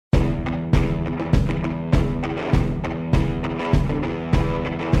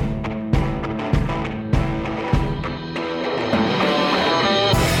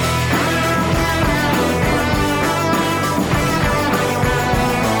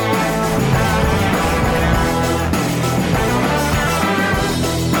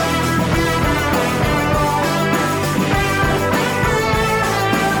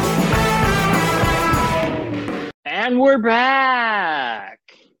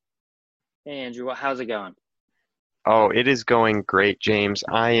Hey Andrew, how's it going? Oh, it is going great, James.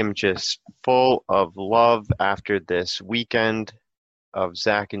 I am just full of love after this weekend of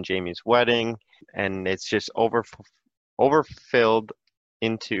Zach and Jamie's wedding, and it's just overfilled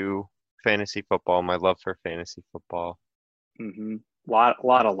into fantasy football, my love for fantasy football. Mm-hmm. Lot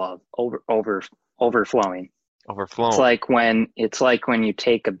of love, overflowing. Overflowing. It's like when you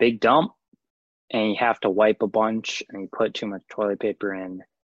take a big dump and you have to wipe a bunch and you put too much toilet paper in,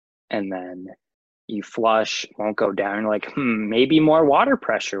 and then you flush, it won't go down. You're like, maybe more water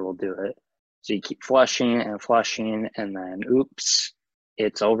pressure will do it. So you keep flushing and flushing, and then oops,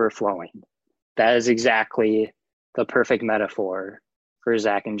 it's overflowing. That is exactly the perfect metaphor for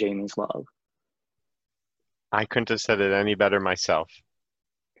Zach and Jamie's love. I couldn't have said it any better myself.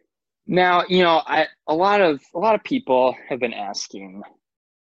 Now, a lot of people have been asking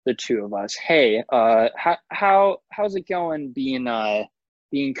the two of us, hey, how's it going being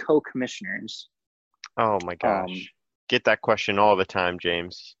co-commissioners? Oh my Um, gosh. Get that question all the time,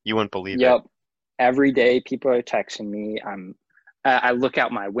 James. You wouldn't believe it. yep, every day people are texting me. I look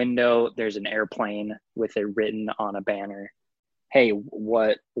out my window, there's an airplane with it written on a banner. Hey,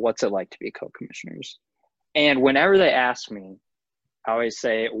 what's it like to be co-commissioners? And whenever they ask me, I always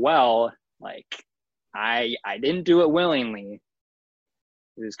say, well, like I didn't do it willingly.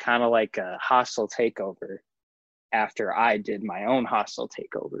 It was kind of like a hostile takeover after I did my own hostile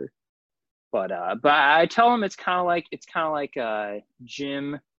takeover. But I tell them it's kind of like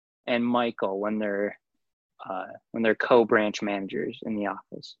Jim and Michael when they're co-branch managers in the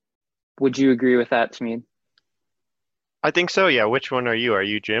office. Would you agree with that, to me? I think so, yeah. Which one are you? Are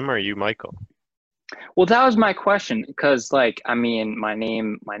you Jim or are you Michael? Well, that was my question because, like, I mean, my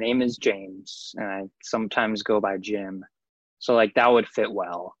name is James, and I sometimes go by Jim, so like that would fit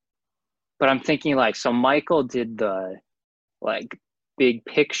well. But I'm thinking like, so Michael did the like big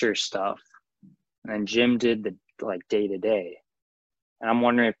picture stuff, and then Jim did the like day to day. And I'm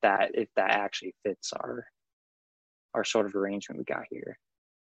wondering if that actually fits our sort of arrangement we got here.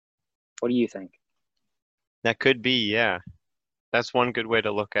 What do you think? That could be, yeah. That's one good way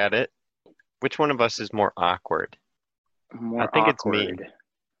to look at it. Which one of us is more awkward? I More think it's me. awkward.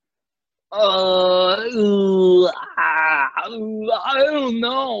 I don't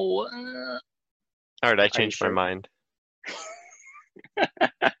know. All right, I Are you changed my sure? mind.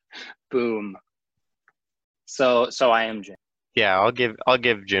 Boom. So I am Jim. Yeah, I'll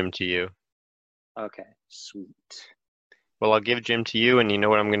give Jim to you. Okay, sweet. Well, I'll give Jim to you, and you know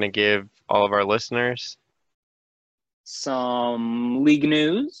what I'm going to give all of our listeners? Some league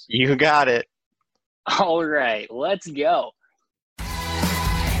news. You got it. All right, let's go.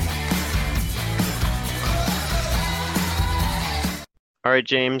 All right,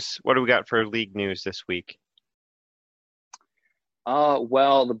 James, what do we got for league news this week?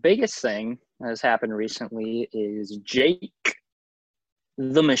 Well, the biggest thing that has happened recently is Jake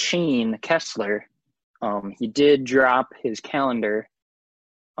the Machine Kessler. He did drop his calendar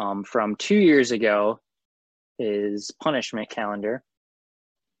from 2 years ago, his punishment calendar.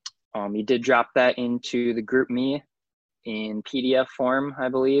 He did drop that into the group me in PDF form, I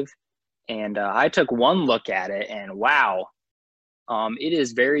believe. And I took one look at it, and wow, it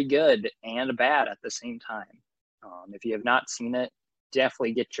is very good and bad at the same time. If you have not seen it,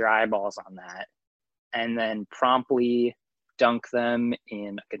 definitely get your eyeballs on that, and then promptly dunk them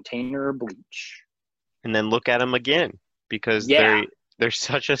in a container of bleach. And then look at them again because Yeah, they're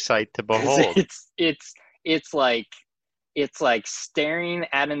such a sight to because behold. it's like staring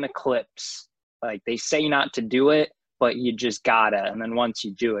at an eclipse. Like they say not to do it, but you just gotta. And then once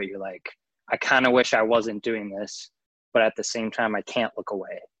you do it, you're like, I kind of wish I wasn't doing this, but at the same time, I can't look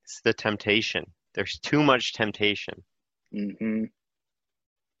away. It's the temptation. There's too much temptation. Hmm.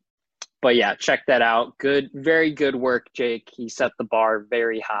 But yeah, check that out. Good, very good work, Jake. He set the bar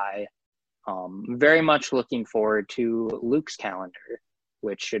very high. Very much looking forward to Luke's calendar,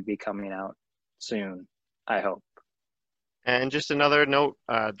 which should be coming out soon, I hope. And just another note,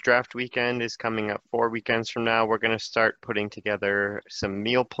 draft weekend is coming up 4 weekends from now. We're going to start putting together some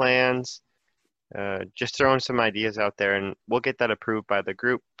meal plans, just throwing some ideas out there, and we'll get that approved by the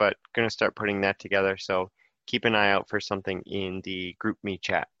group, but going to start putting that together. So keep an eye out for something in the group me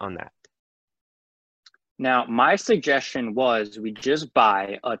chat on that. Now, my suggestion was we just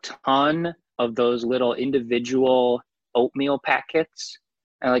buy a ton of those little individual oatmeal packets,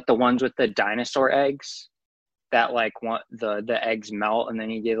 and like the ones with the dinosaur eggs that like want the eggs melt and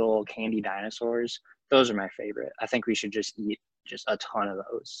then you get the little candy dinosaurs. Those are my favorite. I think we should just eat just a ton of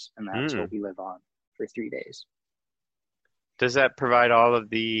those, and that's what Mm. we live on for 3 days. Does that provide all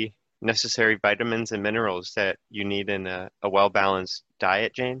of the necessary vitamins and minerals that you need in a well-balanced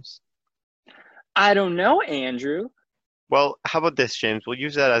diet, James? I don't know, Andrew. Well, how about this, James? We'll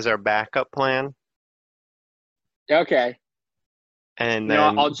use that as our backup plan, Okay. and You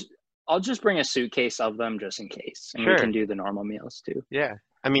know, then I'll just bring a suitcase of them just in case, and we can sure, do the normal meals too. yeah.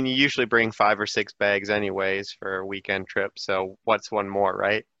 I mean, you usually bring 5 or 6 bags anyways for a weekend trip, so what's one more,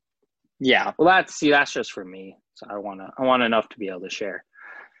 right? Yeah. Well, that's just for me. So I want enough to be able to share.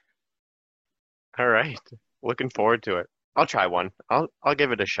 All right. Looking forward to it. I'll try one. I'll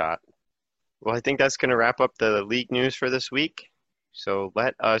give it a shot. Well, I think that's going to wrap up the league news for this week. So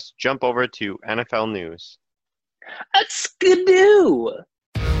let us jump over to NFL news. A skidoo.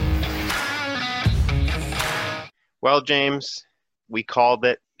 Well, James, we called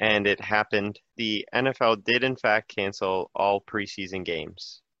it and it happened. The NFL did in fact cancel all preseason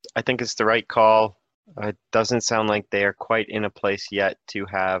games. I think it's the right call. It doesn't sound like they are quite in a place yet to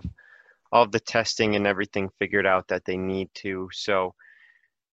have all of the testing and everything figured out that they need to. So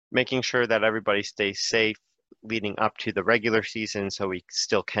making sure that everybody stays safe leading up to the regular season so we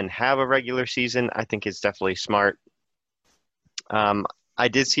still can have a regular season, I think is definitely smart. I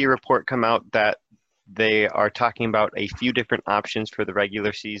did see a report come out that they are talking about a few different options for the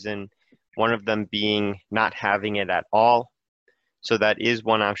regular season, one of them being not having it at all. So that is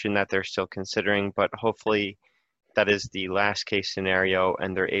one option that they're still considering, but hopefully that is the last case scenario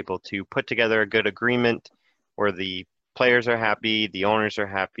and they're able to put together a good agreement where the players are happy, the owners are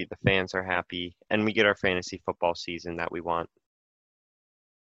happy, the fans are happy, and we get our fantasy football season that we want.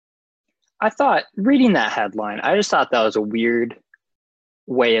 I thought reading that headline, I just thought that was a weird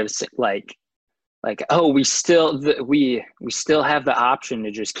way of like oh we still have the option to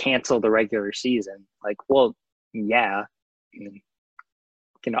just cancel the regular season. Like, well, yeah, I mean,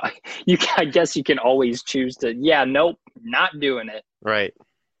 you know, I guess you can always choose to, yeah, nope, not doing it. Right.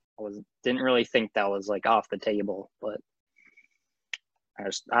 Didn't really think that was like off the table, but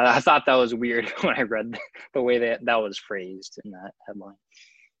I thought that was weird when I read the way that was phrased in that headline.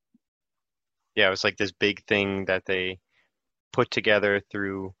 Yeah, it was like this big thing that they put together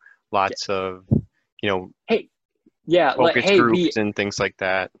through lots of, Hey, yeah, like, focus hey, groups and things like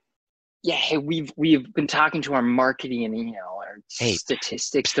that. yeah, hey, we've been talking to our marketing and our Hey,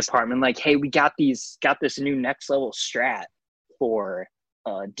 statistics department. Like, hey, we got this new next level strat for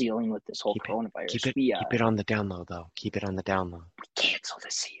dealing with this whole coronavirus. Keep it on the down low though. Keep it on the down low. Cancel the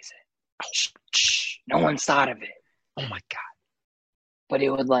season. Oh, shh, no one's thought of it. Oh my God. But it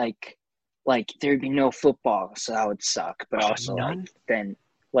would like there'd be no football, so that would suck. But also None? then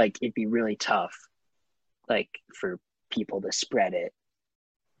it'd be really tough for people to spread it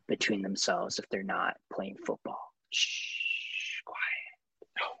between themselves if they're not playing football. Shh, quiet.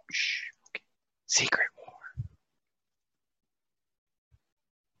 No, shh. Okay. Secret war.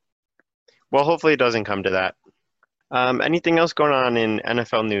 Well, hopefully it doesn't come to that. Anything else going on in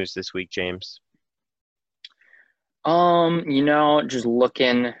NFL news this week, James? Just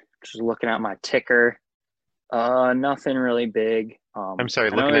looking at my ticker. Nothing really big. I'm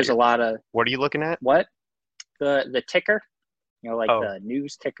sorry, I know there's a lot of what are you looking at? what? The ticker? Oh. The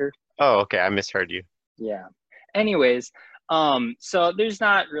news ticker. Oh, okay. I misheard you. Yeah. Anyways, so there's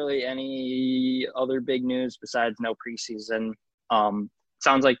not really any other big news besides no preseason.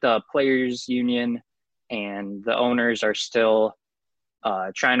 Sounds like the players union and the owners are still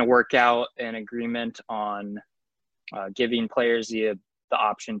trying to work out an agreement on giving players the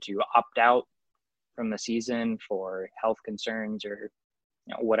option to opt out from the season for health concerns or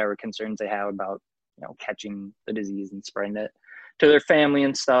whatever concerns they have about catching the disease and spreading it to their family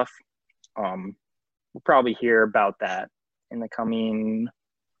and stuff. We'll probably hear about that in the coming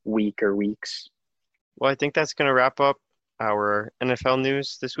week or weeks. Well, I think that's going to wrap up our NFL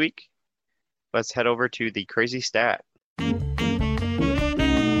news this week. Let's head over to the crazy stat.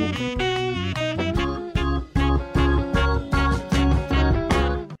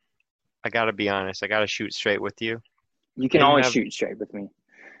 I gotta be honest. I gotta shoot straight with you. You can always shoot straight with me.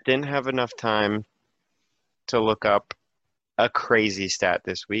 Didn't have enough time to look up a crazy stat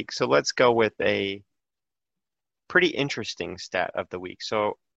this week. So let's go with a pretty interesting stat of the week.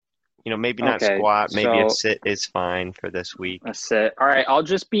 So, maybe not squat, maybe a sit is fine for this week. A sit. All right, I'll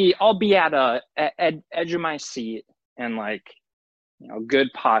be at edge of my seat and good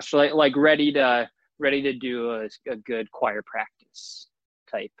posture, like ready to do a good choir practice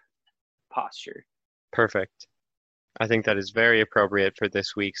type posture. Perfect. I think that is very appropriate for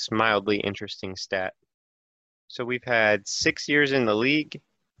this week's mildly interesting stat. So we've had 6 years in the league.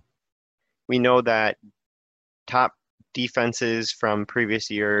 We know that top defenses from previous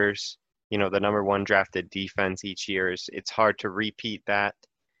years, the number one drafted defense each year, it's hard to repeat that.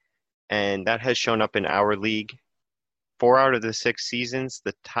 And that has shown up in our league 4 out of the 6 seasons,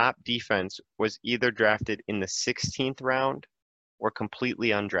 the top defense was either drafted in the 16th round or completely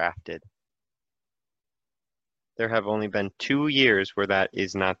undrafted. There have only been 2 years where that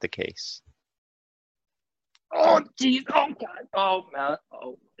is not the case. Oh, geez. Oh, God. Oh, man.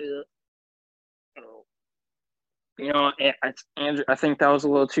 Oh, oh. You know, Andrew, I think that was a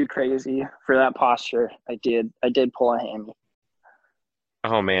little too crazy for that posture. I did pull a hammy.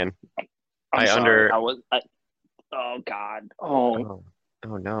 Oh, man. I'm sorry. Oh, God. Oh.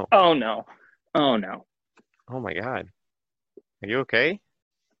 Oh, no. Oh, no. Oh, no. Oh, my God. Are you okay?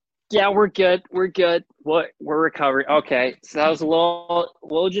 Yeah, we're good. We're good. We're recovering. Okay, so that was a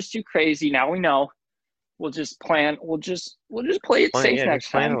little just too crazy. Now we know. We'll just plan. We'll just play it safe next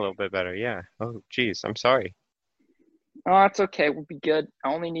just plan time. a little bit better. Yeah. Oh, geez. I'm sorry. Oh, it's okay. We'll be good.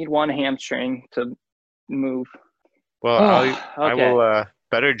 I only need one hamstring to move. Well, I Okay. will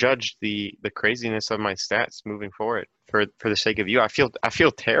better judge the craziness of my stats moving forward for the sake of you. I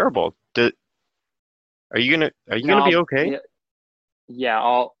feel terrible. Are you gonna be okay? Yeah,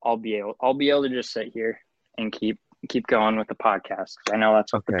 I'll be able to just sit here and keep going with the podcast because I know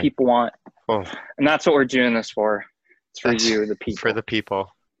that's what the people want, and that's what we're doing this for. It's for you, the people. For the people,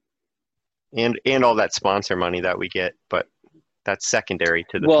 and all that sponsor money that we get, but that's secondary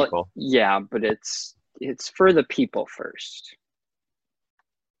to the people. Yeah, but it's for the people first,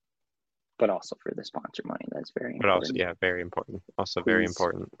 but also for the sponsor money. That's very important. But also, yeah, very important. Also, very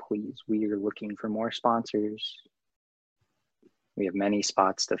important. Please, we are looking for more sponsors. We have many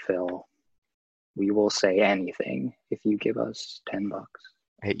spots to fill. We will say anything if you give us $10.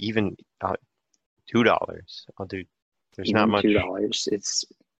 Hey, even $2. I'll do. There's even not much. $2.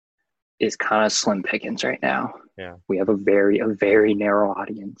 It's kind of slim pickings right now. Yeah. We have a very narrow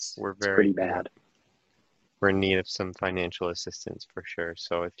audience. It's pretty bad. We're in need of some financial assistance for sure.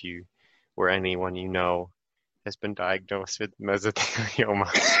 So if you or anyone you know has been diagnosed with mesothelioma,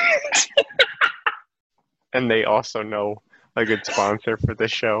 and they also know a good sponsor for the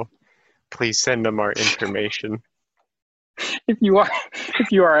show, please send them our information. If you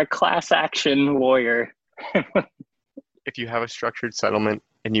are a class action lawyer, if you have a structured settlement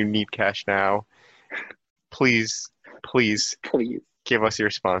and you need cash now, please give us your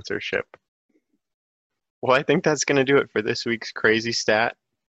sponsorship. Well, I think that's going to do it for this week's crazy stat.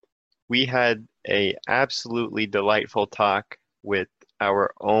 We had a absolutely delightful talk with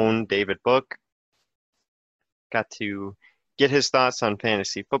our own David Booke. Got to get his thoughts on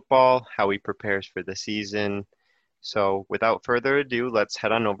fantasy football, how he prepares for the season. So without further ado, let's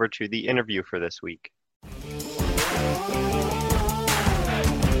head on over to the interview for this week.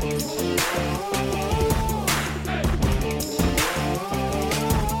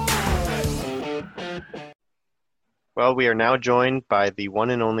 Well, we are now joined by the one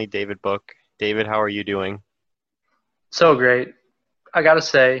and only David Booke. David, how are you doing? So great. I got to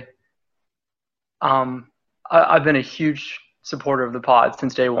say, I've been a huge supporter of the pod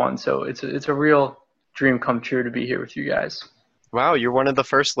since day one, so it's a real dream come true to be here with you guys. Wow, you're one of the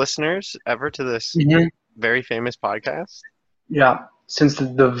first listeners ever to this very famous podcast? Yeah, since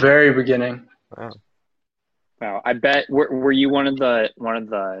the very beginning. Wow. I bet were you one of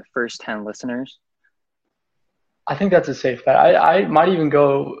the first 10 listeners? I think that's a safe bet. I might even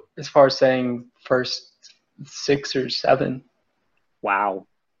go as far as saying first 6 or 7. Wow.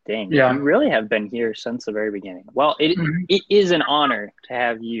 Dang. Yeah. You really have been here since the very beginning. Well, it is an honor to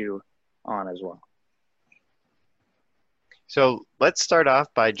have you on as well. So let's start off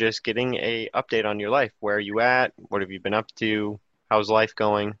by just getting a update on your life. Where are you at? What have you been up to? How's life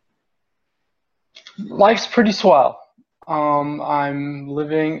going? Life's pretty swell. I'm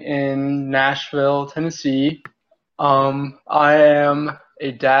living in Nashville, Tennessee. I am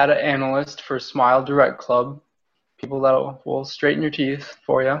a data analyst for Smile Direct Club, people that will straighten your teeth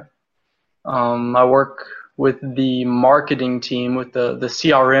for you. I work with the marketing team, with the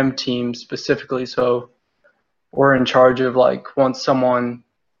CRM team specifically, so we're in charge of, like, once someone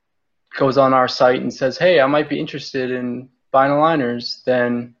goes on our site and says, hey, I might be interested in buying aligners,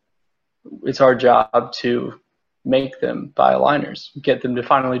 then it's our job to make them buy aligners, get them to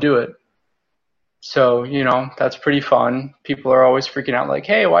finally do it. So, that's pretty fun. People are always freaking out like,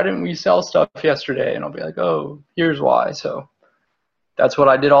 hey, why didn't we sell stuff yesterday? And I'll be like, oh, here's why. So that's what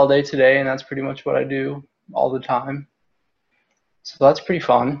I did all day today, and that's pretty much what I do all the time. So that's pretty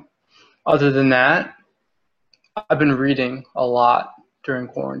fun. Other than that, I've been reading a lot during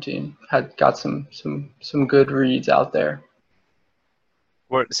quarantine. Got some good reads out there.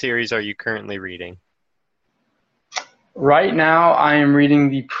 What series are you currently reading? Right now, I am reading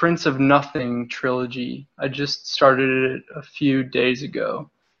the Prince of Nothing trilogy. I just started it a few days ago.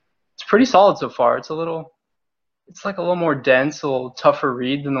 It's pretty solid so far. It's a little it's like a little more dense, a little tougher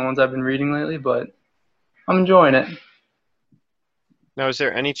read than the ones I've been reading lately, but I'm enjoying it. Now, is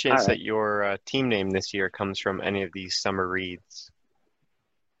there any All chance right. that your team name this year comes from any of these summer reads?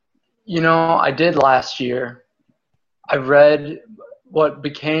 I did last year. I read what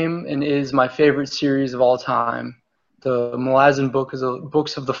became and is my favorite series of all time, the Malazan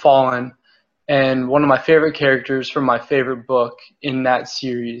Books of the Fallen. And one of my favorite characters from my favorite book in that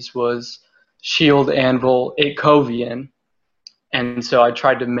series was Shield Anvil Itkovian. And so I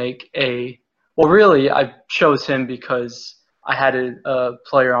tried to make well, really, I chose him because I had a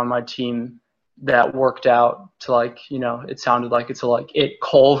player on my team that worked out to it sounded like it's It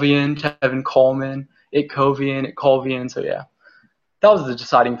Colvian, Tevin Coleman, It Colvian. So yeah, that was the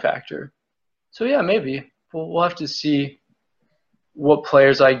deciding factor. So yeah, maybe we'll have to see what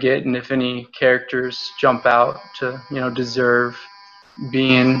players I get and if any characters jump out to deserve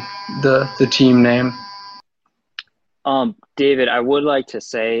being the team name. David, I would like to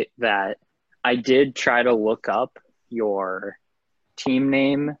say that I did try to look up your team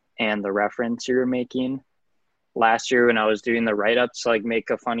name and the reference you were making last year when I was doing the write-ups to make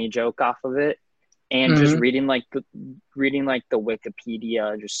a funny joke off of it, and just Mm-hmm. reading the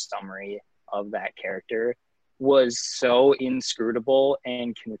Wikipedia just summary of that character was so inscrutable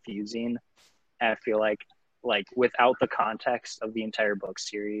and confusing. I feel like without the context of the entire book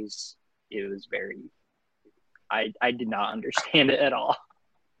series, it was very I did not understand it at all.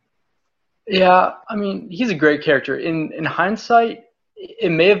 Yeah, I mean, he's a great character. In hindsight,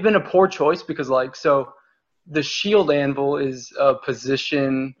 it may have been a poor choice because so the shield anvil is a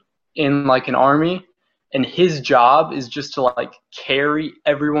position in an army, and his job is just to carry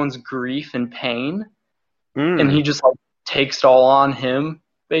everyone's grief and pain, and he Hmm. just takes it all on him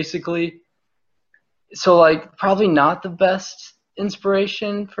basically. So probably not the best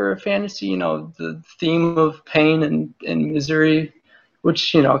inspiration for a fantasy, the theme of pain and misery,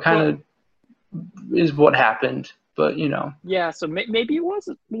 which kind Well, of is what happened. But yeah, so maybe it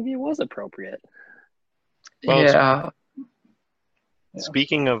was appropriate. Well, yeah, yeah.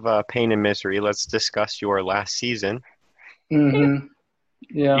 speaking of pain and misery, let's discuss your last season. Mhm.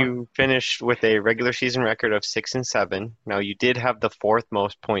 Yeah. You finished with a regular season record of 6-7. Now, you did have the fourth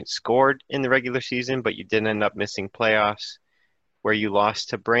most points scored in the regular season, but you did end up missing playoffs, where you lost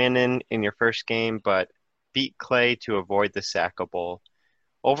to Brandon in your first game, but beat Clay to avoid the sackable.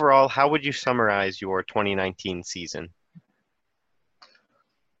 Overall, how would you summarize your 2019 season?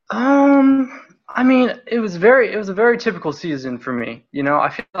 I mean, it was a very typical season for me. I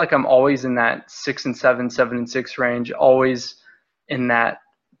feel like I'm always in that 6-7, 7-6 range, always in that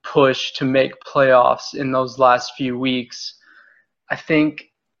push to make playoffs in those last few weeks. I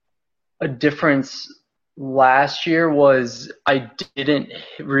think a difference last year was I didn't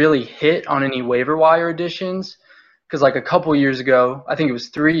really hit on any waiver wire additions because a couple years ago, I think it was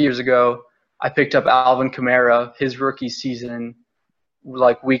 3 years ago, I picked up Alvin Kamara his rookie season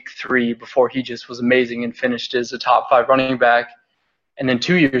week 3 before he just was amazing and finished as a top 5 running back. And then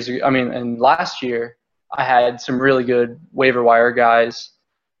 2 years ago, and last year I had some really good waiver wire guys,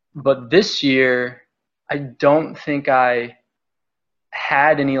 but this year I don't think I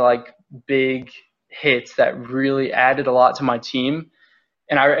had any big hits that really added a lot to my team.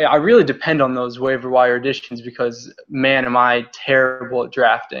 And I really depend on those waiver wire additions because, man, am I terrible at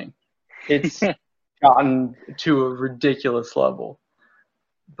drafting. It's gotten to a ridiculous level.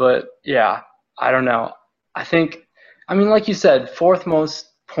 But, yeah, I don't know. I mean, like you said, fourth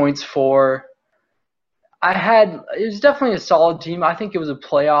most points for. It was definitely a solid team. I think it was a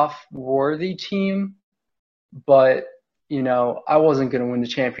playoff worthy team, but I wasn't going to win the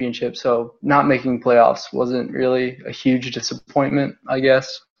championship, so not making playoffs wasn't really a huge disappointment, I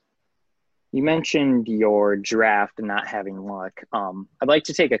guess. You mentioned your draft and not having luck. I'd like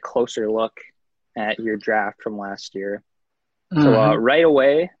to take a closer look at your draft from last year. So Mm-hmm. right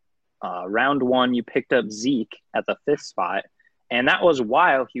away, round 1, you picked up Zeke at the 5th spot, and that was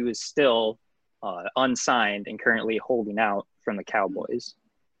while he was still unsigned and currently holding out from the Cowboys.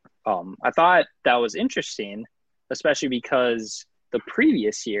 I thought that was interesting, especially because the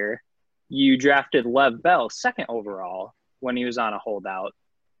previous year you drafted Lev Bell 2nd overall when he was on a holdout,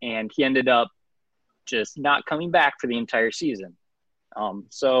 and he ended up just not coming back for the entire season.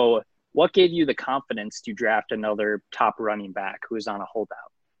 So what gave you the confidence to draft another top running back who is on a holdout?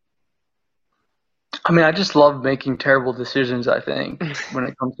 I mean, I just love making terrible decisions, I think, when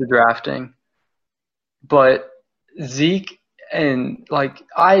it comes to drafting. But Zeke and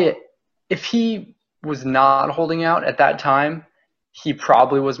if he was not holding out at that time, he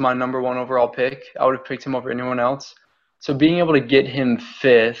probably was my number 1 overall pick. I would have picked him over anyone else. So being able to get him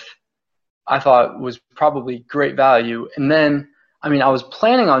 5th, I thought was probably great value. And then, I mean, I was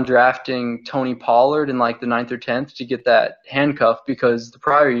planning on drafting Tony Pollard in like the 9th or 10th to get that handcuff, because the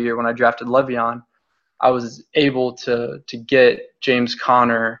prior year when I drafted Le'Veon, I was able to get James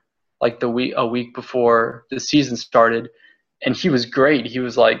Conner like a week before the season started, and he was great. He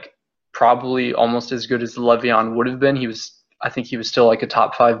was like probably almost as good as Le'Veon would have been. I think he was still like a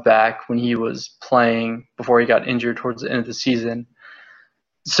top 5 back when he was playing before he got injured towards the end of the season.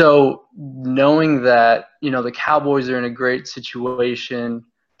 So knowing that, the Cowboys are in a great situation,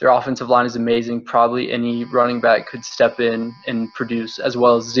 their offensive line is amazing. Probably any running back could step in and produce, as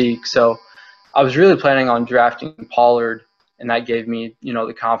well as Zeke. So I was really planning on drafting Pollard, and that gave me,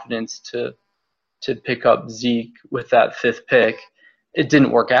 the confidence to pick up Zeke with that 5th pick. It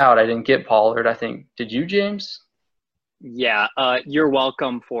didn't work out. I didn't get Pollard, I think. Did you, James? Yeah, you're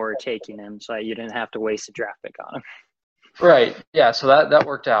welcome for taking him, so you didn't have to waste a draft pick on him. Right. Yeah, so that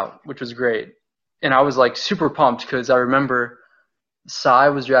worked out, which was great. And I was like super pumped because I remember Cy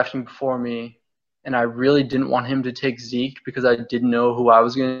was drafting before me, and I really didn't want him to take Zeke because I didn't know who I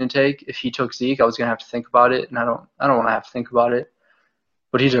was going to take. If he took Zeke, I was going to have to think about it, and I don't want to have to think about it.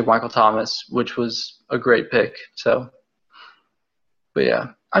 But he took Michael Thomas, which was a great pick. So, but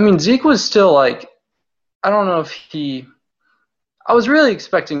yeah, I mean, Zeke was still like, I don't know if I was really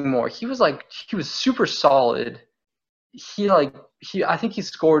expecting more. He was super solid. I think he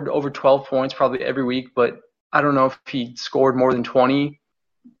scored over 12 points probably every week, but I don't know if he scored more than 20,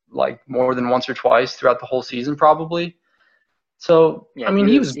 like more than once or twice throughout the whole season probably. So, Yeah, I mean,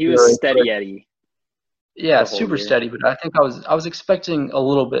 he was steady Eddie. Yeah, super steady, but I think I was expecting a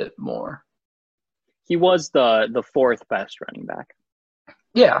little bit more. He was the 4th best running back.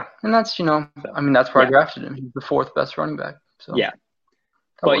 Yeah, and that's, that's where I drafted him. He's the 4th best running back. So yeah.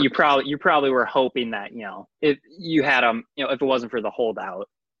 But you probably were hoping that, if you had him, if it wasn't for the holdout,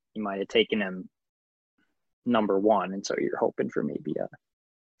 you might have taken him number 1, and so you're hoping for maybe a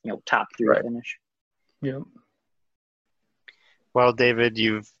top 3 finish. Yep. Well, David,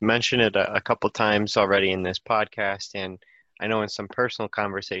 you've mentioned it a couple times already in this podcast, and I know in some personal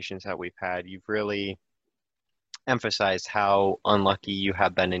conversations that we've had, you've really emphasized how unlucky you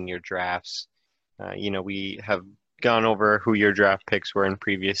have been in your drafts. We have gone over who your draft picks were in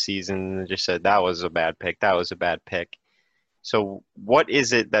previous seasons and just said that was a bad pick, that was a bad pick. So what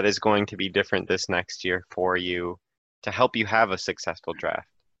is it that is going to be different this next year for you to help you have a successful draft?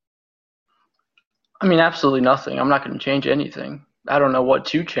 I mean, absolutely nothing. I'm not going to change anything. I don't know what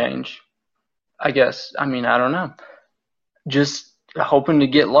to change, I guess. I mean, I don't know. Just hoping to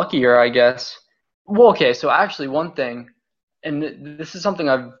get luckier, I guess. Well, okay, so actually one thing, and this is something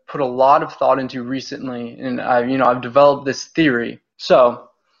I've put a lot of thought into recently, and I've developed this theory. So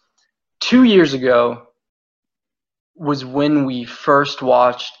 2 years ago was when we first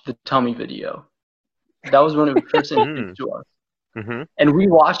watched the tummy video. That was when it was first introduced to us. Mm-hmm. And we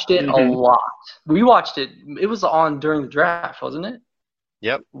watched it a lot. We watched it. It was on during the draft, wasn't it?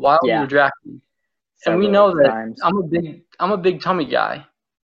 Yep. While we were drafting. And we know that times. I'm a big tummy guy.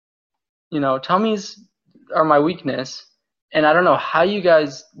 Tummies are my weakness. And I don't know how you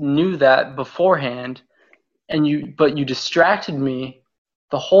guys knew that beforehand, but you distracted me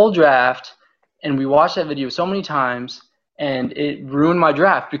the whole draft, and we watched that video so many times, and it ruined my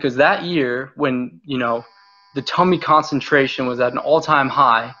draft because that year when, the tummy concentration was at an all-time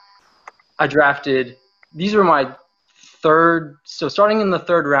high, I drafted, these were my so starting in the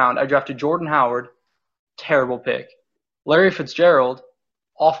 3rd round, I drafted Jordan Howard, terrible pick. Larry Fitzgerald,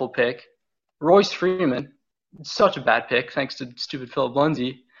 awful pick. Royce Freeman, such a bad pick, thanks to stupid Philip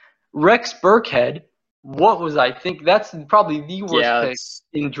Lindsay. Rex Burkhead, what was I think? That's probably the worst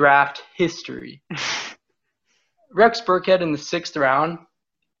pick in draft history. Rex Burkhead in the 6th round.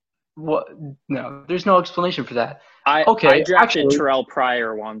 What? No, there's no explanation for that. I drafted Terrell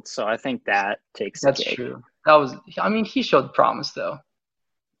Pryor once, so I think that takes the cake. That's true. He showed promise though.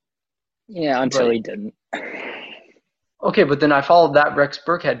 Yeah, until he didn't. Okay, but then I followed that Rex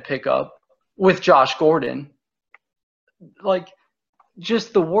Burkhead pickup with Josh Gordon. Like,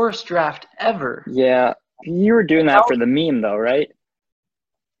 just the worst draft ever. Yeah, you were doing that for the meme though, right?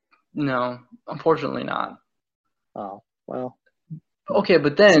 No, unfortunately not. Oh, well. Okay,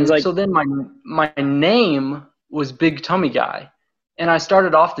 but then my name was Big Tummy Guy, and I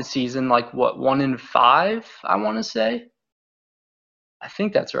started off the season 1-5, I want to say. I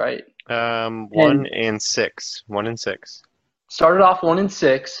think that's right. 1-6. 1-6. Started off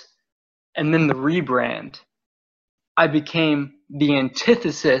 1-6, and then the rebrand. I became the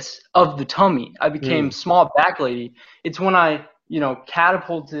antithesis of the tummy. I became small back lady. It's when I,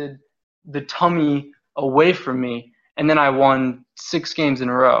 catapulted the tummy away from me, and then I won 6 games in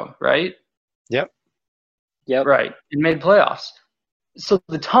a row, right? Yep. Right. And made playoffs. So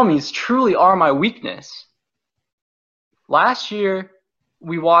the tummies truly are my weakness. Last year,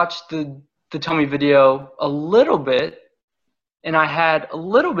 we watched the tummy video a little bit, and I had a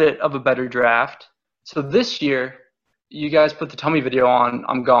little bit of a better draft. So this year, you guys put the tummy video on,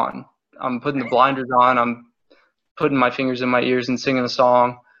 I'm gone. I'm putting the blinders on. I'm putting my fingers in my ears and singing a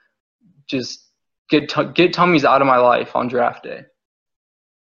song. Just get tummies out of my life on draft day.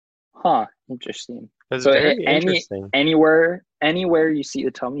 Huh. Interesting. That's So very interesting. anywhere you see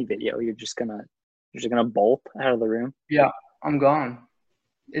the tummy video, you're just gonna bolt out of the room. Yeah, I'm gone.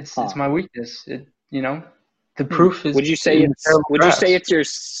 It's my weakness. The proof is. Would you say it's your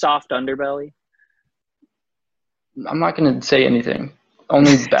soft underbelly? I'm not gonna say anything.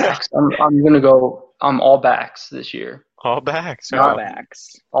 Only backs. I'm gonna go. I'm all backs this year. All backs. All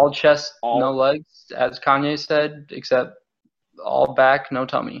backs. All chest, no legs, as Kanye said, except all back, no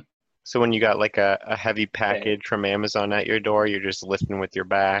tummy. So when you got like a heavy package from Amazon at your door, you're just lifting with your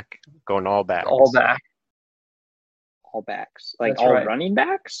back, going all backs. All back. All backs. Like That's all right. running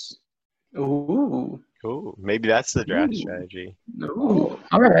backs? Ooh. Ooh, maybe that's the draft strategy. Ooh.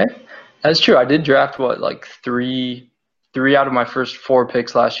 All right. That's true. I did draft like three out of my first 4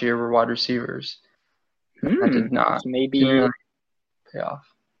 picks last year were wide receivers. I did not. So maybe pay off.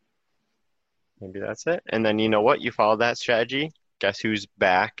 Maybe that's it. And then you know what? You follow that strategy. Guess who's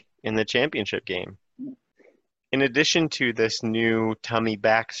back in the championship game? In addition to this new tummy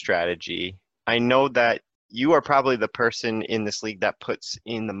back strategy, I know that you are probably the person in this league that puts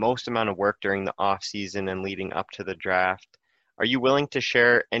in the most amount of work during the off season and leading up to the draft. Are you willing to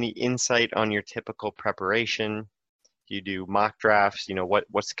share any insight on your typical preparation? Do you do mock drafts?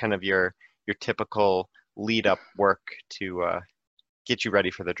 What's kind of your typical lead up work to get you ready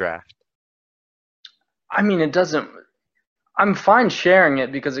for the draft? I mean, it doesn't. I'm fine sharing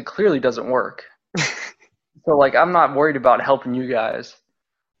it because it clearly doesn't work. So like, I'm not worried about helping you guys.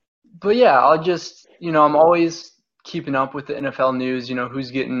 But yeah, I'll just, I'm always keeping up with the NFL news,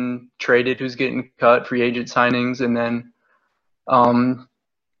 who's getting traded, who's getting cut, free agent signings, and then I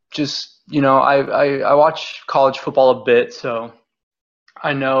watch college football a bit, so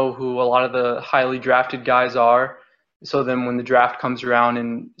I know who a lot of the highly drafted guys are. So then when the draft comes around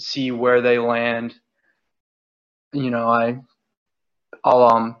and see where they land,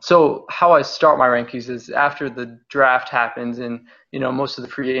 so how I start my rankings is after the draft happens and most of the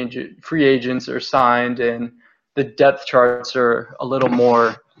free agents are signed and the depth charts are a little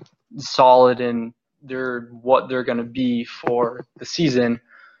more solid and what they're going to be for the season.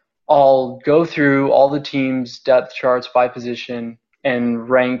 I'll go through all the teams' depth charts by position and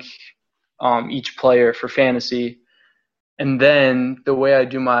rank each player for fantasy. And then the way I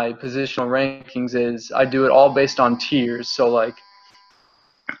do my positional rankings is I do it all based on tiers. So like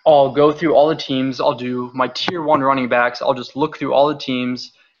I'll go through all the teams. I'll do my tier 1 running backs. I'll just look through all the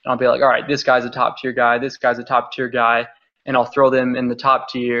teams and I'll be like, all right, this guy's a top tier guy. This guy's a top tier guy. And I'll throw them in the top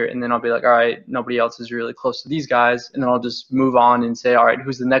tier. And then I'll be like, all right, nobody else is really close to these guys. And then I'll just move on and say, all right,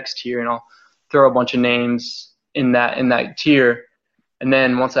 who's the next tier? And I'll throw a bunch of names in that tier. And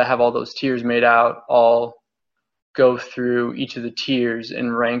then once I have all those tiers made out, I'll go through each of the tiers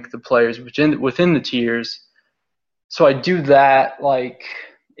and rank the players within the tiers. So I do that like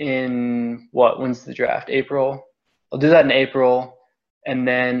in when's the draft? April. I'll do that in April, and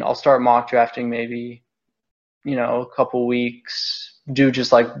then I'll start mock drafting maybe, a couple weeks. Do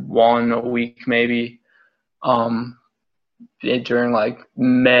just like one a week maybe, during like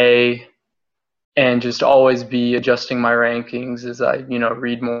May, and just always be adjusting my rankings as I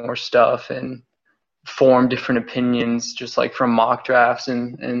read more stuff and form different opinions just like from mock drafts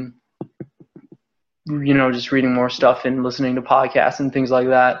and just reading more stuff and listening to podcasts and things like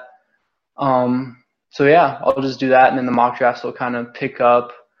that. So yeah, I'll just do that, and then the mock drafts will kind of pick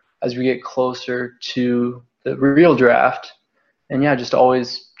up as we get closer to the real draft. And yeah, just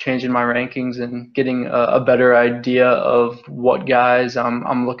always changing my rankings and getting a better idea of what guys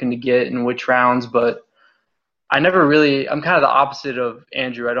I'm looking to get in which rounds. But I'm kind of the opposite of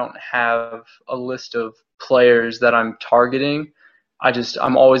Andrew. I don't have a list of players that I'm targeting.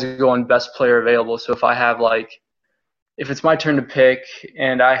 I'm always going best player available. So if it's my turn to pick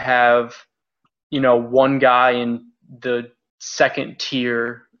and I have, one guy in the second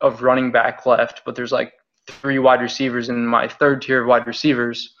tier of running back left, but there's like 3 wide receivers in my third tier of wide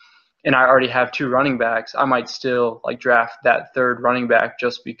receivers, and I already have 2 running backs, I might still draft that third running back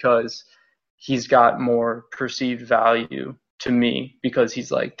just because he's got more perceived value to me because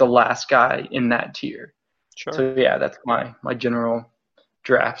he's like the last guy in that tier. Sure. So yeah, that's my general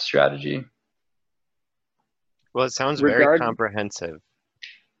draft strategy. Well, it sounds very comprehensive.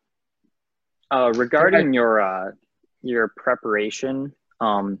 Regarding your preparation,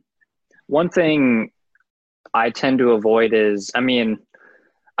 one thing I tend to avoid is,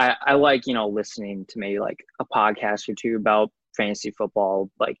 I like, listening to maybe like a podcast or two about fantasy football,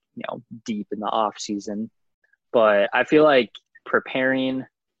 like, deep in the off season. But I feel like preparing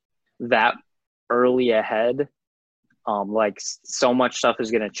that early ahead, like so much stuff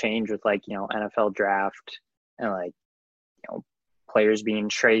is going to change with like, NFL draft and like, players being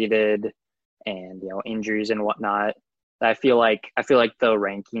traded and, injuries and whatnot. I feel like the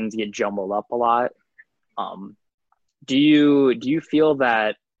rankings get jumbled up a lot. Do you feel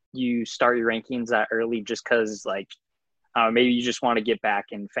that you start your rankings that early just because like maybe you just want to get back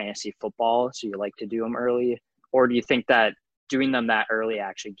in fantasy football, so you like to do them early, or do you think that doing them that early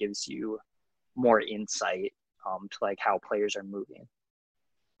actually gives you more insight to like how players are moving?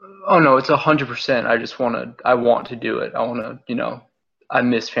 Oh no, it's 100%. I want to do it. I want to, I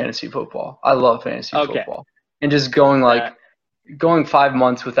miss fantasy football. I love fantasy Okay. football. And just going 5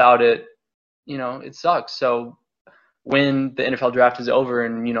 months without it, it sucks. So when the NFL draft is over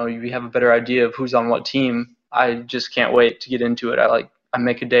and, you have a better idea of who's on what team, I just can't wait to get into it. I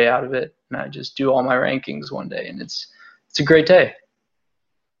make a day out of it and I just do all my rankings one day and it's a great day.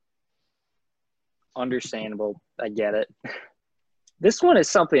 Understandable. I get it. This one is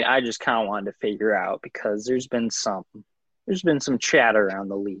something I just kind of wanted to figure out because there's been some chatter around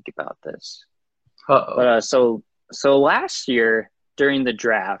the league about this. Uh-oh. But so last year during the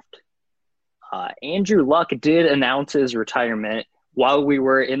draft, Andrew Luck did announce his retirement while we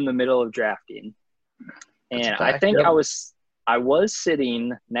were in the middle of drafting, and I think I was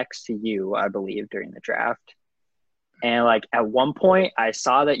sitting next to you, I believe, during the draft, and like at one point I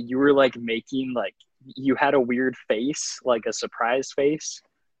saw that you were like making like you had a weird face, like a surprise face.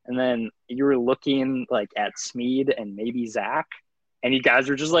 And then you were looking like at Smeed and maybe Zach, and you guys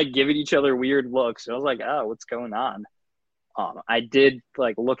were just like giving each other weird looks. And I was like, oh, what's going on? I did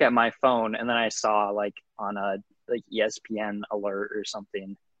like look at my phone, and then I saw like on a like ESPN alert or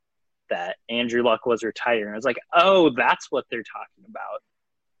something that Andrew Luck was retiring. I was like, oh, that's what they're talking about.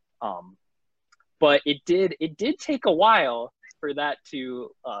 But it did take a while for that to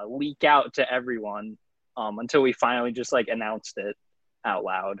leak out to everyone until we finally just like announced it out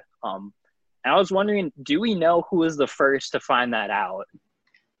loud. And I was wondering, do we know who was the first to find that out?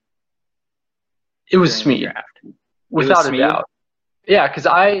 It was Smeed, without a doubt. Yeah, because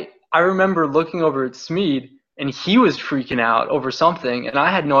I remember looking over at Smeed and he was freaking out over something, and I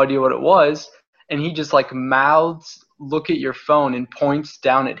had no idea what it was. And he just like mouths, "Look at your phone," and points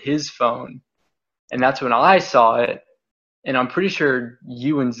down at his phone. And that's when I saw it. And I'm pretty sure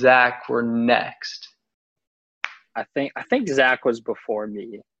you and Zach were next. I think Zach was before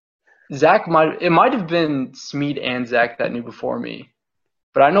me. It might have been Smeed and Zach that knew before me.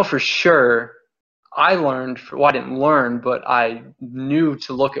 But I know for sure I didn't learn, but I knew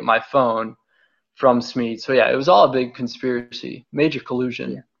to look at my phone from Smeed. So yeah, it was all a big conspiracy, major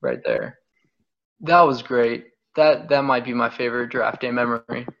collusion right there. That was great. That might be my favorite draft day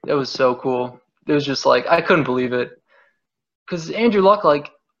memory. It was so cool. It was just like, I couldn't believe it. Because Andrew Luck, like,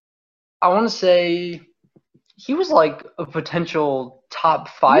 I want to say he was like a potential top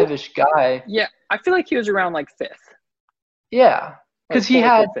 5-ish guy. Yeah, I feel like he was around like 5th. Yeah, because he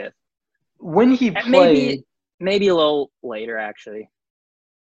had, 5th. When he played. Maybe a little later, actually.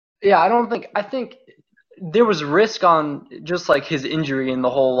 Yeah, I think there was risk on just like his injury and the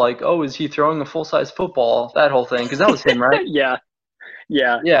whole like, oh, is he throwing a full-size football? That whole thing, because that was him, right? Yeah.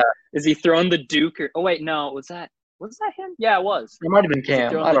 Is he throwing the Duke or? Oh wait, no, was that him? Yeah, it was. It might have been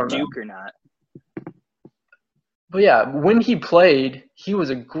Cam. I don't know. Duke or not? But yeah, when he played, he was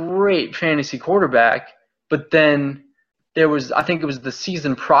a great fantasy quarterback. But then I think it was the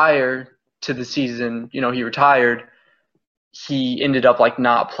season prior to the season, he retired. He ended up like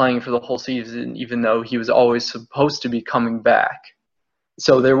not playing for the whole season, even though he was always supposed to be coming back.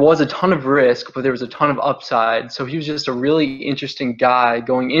 So there was a ton of risk, but there was a ton of upside. So he was just a really interesting guy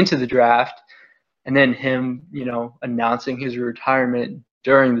going into the draft. And then him, announcing his retirement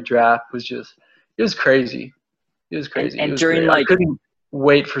during the draft it was crazy. It was crazy. And during I couldn't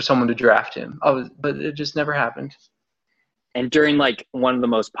wait for someone to draft him. But it just never happened. And during like one of the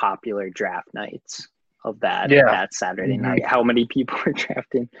most popular draft nights of that Saturday Mm-hmm. night, how many people were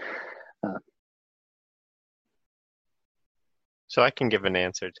drafting? So I can give an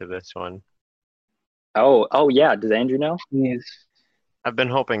answer to this one. Oh yeah. Does Andrew know? Yes. I've been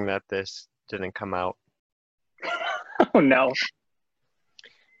hoping that this didn't come out. Oh no.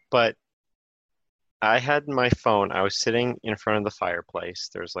 But I had my phone. I was sitting in front of the fireplace.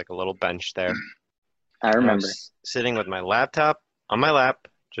 There was like a little bench there. I remember. I was sitting with my laptop on my lap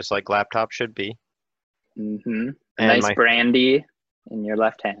just like laptop should be. Mm-hmm. A And nice brandy in your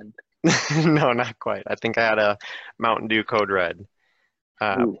left hand. No, not quite. I think I had a Mountain Dew Code Red.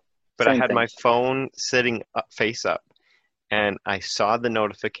 Ooh, But I same had thing. my phone sitting up, face up, and I saw the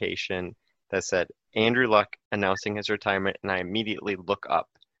notification that said Andrew Luck announcing his retirement, and I immediately look up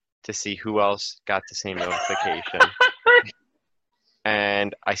to see who else got the same notification.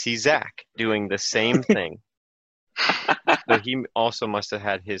 And I see Zach doing the same thing. So he also must have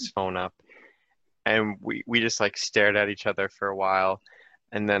had his phone up. And we just like stared at each other for a while.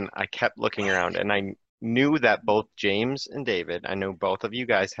 And then I kept looking around, and I knew that both James and David, I know both of you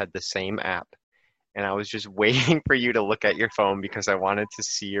guys had the same app. And I was just waiting for you to look at your phone because I wanted to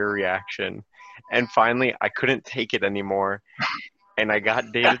see your reaction. And finally, I couldn't take it anymore. And I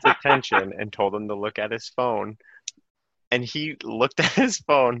got David's attention and told him to look at his phone. And he looked at his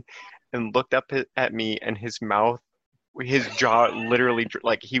phone and looked up at me, and his jaw literally,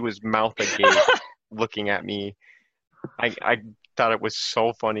 like he was mouth agape looking at me. I thought it was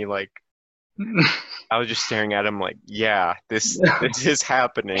so funny. Like, I was just staring at him like, yeah, this is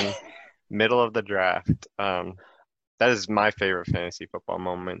happening. Middle of the draft. That is my favorite fantasy football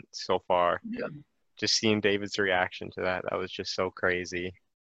moment so far. Yeah. Just seeing David's reaction to that was just so crazy.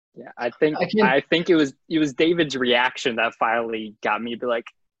 Yeah, I think it was David's reaction that finally got me to be like,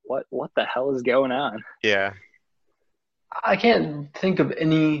 what the hell is going on? Yeah. I can't think of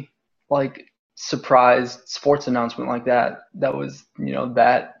any like surprise sports announcement like that was,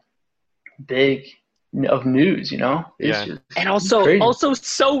 that big of news, It's just And also crazy.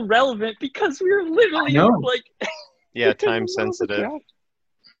 so relevant because we were literally I know. like Yeah, time sensitive.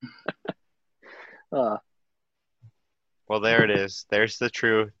 Well, there it is. There's the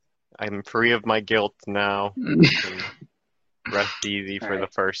truth. I'm free of my guilt now. Rest easy for the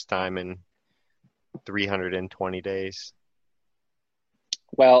first time in 320 days.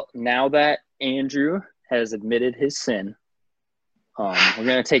 Well, now that Andrew has admitted his sin, we're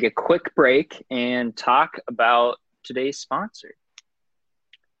going to take a quick break and talk about today's sponsor.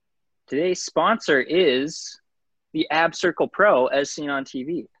 Today's sponsor is the Ab Circle Pro, as seen on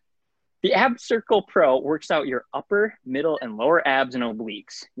TV. The Ab Circle Pro works out your upper, middle, and lower abs and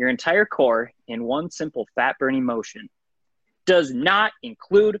obliques, your entire core, in one simple fat-burning motion. Does not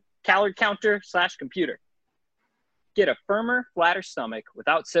include calorie counter / computer. Get a firmer, flatter stomach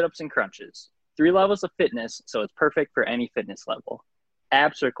without sit-ups and crunches. 3 levels of fitness, so it's perfect for any fitness level.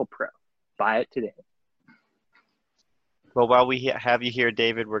 Ab Circle Pro. Buy it today. Well, while we have you here,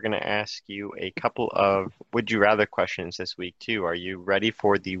 David, we're going to ask you a couple of Would You Rather questions this week, too. Are you ready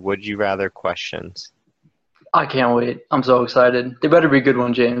for the Would You Rather questions? I can't wait. I'm so excited. They better be a good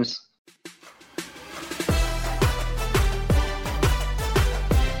one, James.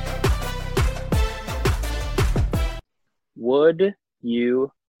 Would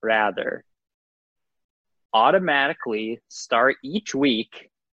you rather automatically start each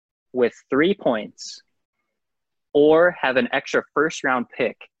week with 3 points or have an extra first-round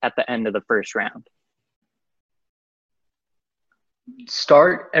pick at the end of the first round?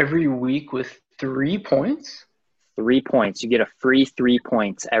 Start every week with 3 points? 3 points. You get a free 3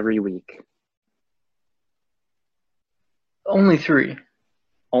 points every week. Only 3.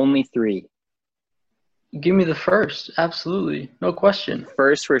 Only 3. Give me the first. Absolutely. No question.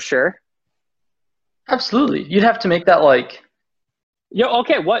 First for sure? Absolutely. You'd have to make that like...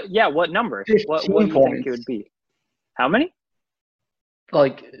 Okay. What number? 15 what do you points. think it would be? How many?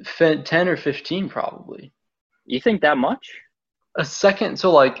 Like 10 or 15 probably. You think that much? A second.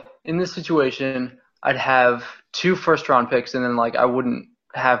 So like in this situation, I'd have 2 first-round picks, and then like I wouldn't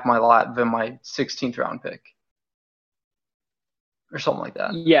have my 16th round pick. Or something like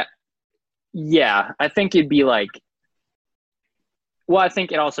that. Yeah, I think it'd be like, well, I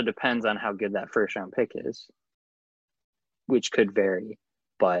think it also depends on how good that first round pick is, which could vary,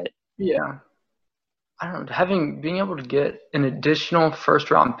 but yeah, I don't know. Being able to get an additional first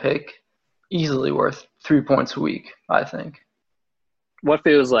round pick, easily worth 3 points a week, I think. What if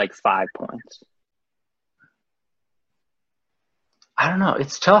it was like 5 points? I don't know.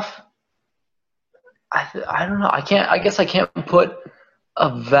 It's tough. I don't know. I guess I can't put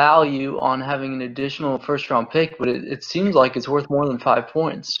a value on having an additional first round pick, but it seems like it's worth more than 5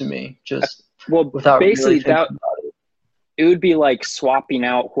 points to me. Just without basically really thinking about it. It would be like swapping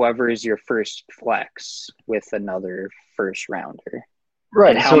out whoever is your first flex with another first rounder.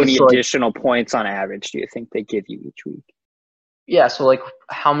 Right. And how many additional points on average do you think they give you each week? Yeah, so like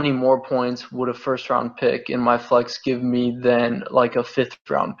how many more points would a first round pick in my flex give me than like a 5th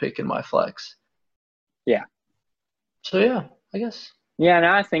round pick in my flex? Yeah. So yeah, I guess. Yeah,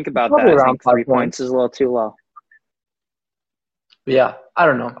 now I think about Probably that. I around think 3 5 points is a little too low. But yeah, I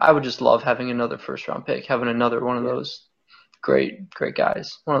don't know. I would just love having another first round pick, having another one of Yeah. those great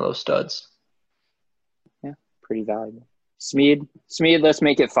guys, one of those studs. Yeah, pretty valuable. Smeed, let's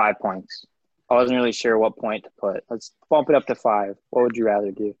make it 5 points. I wasn't really sure what point to put. Let's bump it up to 5. What would you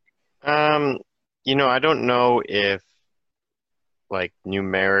rather do? I don't know if like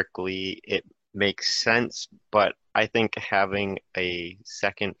numerically it makes sense, but I think having a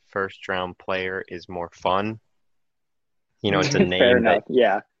second first round player is more fun. It's a Fair name that enough.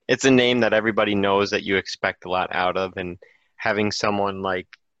 Yeah. it's a name that everybody knows that you expect a lot out of, and having someone like,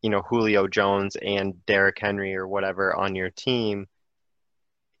 Julio Jones and Derrick Henry or whatever on your team,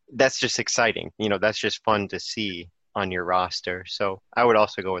 that's just exciting. That's just fun to see on your roster. So I would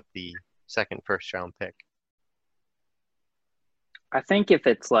also go with the second first round pick. I think if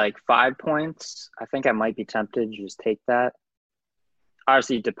it's like 5 points, I think I might be tempted to just take that.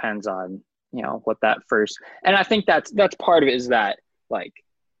 Obviously, it depends on, what that first. And I think that's part of it is that, like,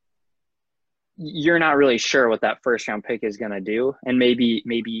 you're not really sure what that first round pick is going to do. And maybe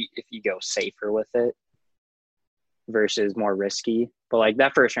if you go safer with it versus more risky. But, like,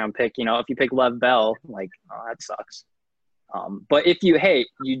 that first round pick, if you pick Lev Bell, like, oh, that sucks. But if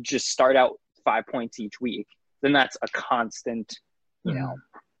you just start out 5 points each week, then that's a constant,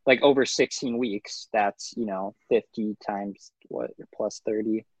 like over 16 weeks, that's, 50 times plus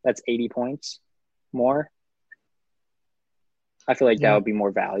 30, that's 80 points more. I feel like that would be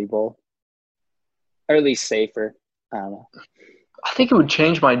more valuable, or at least safer. I don't know. I think it would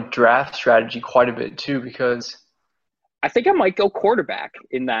change my draft strategy quite a bit too, because I think I might go quarterback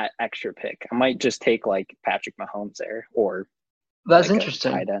in that extra pick. I might just take like Patrick Mahomes there, or that's like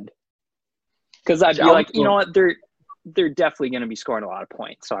interesting. a tight end. Because I'd be like, you know what, they're definitely going to be scoring a lot of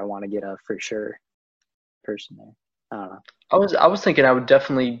points, so I want to get a for sure person there. I don't know. I was thinking I would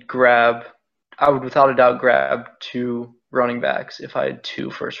without a doubt grab 2 running backs if I had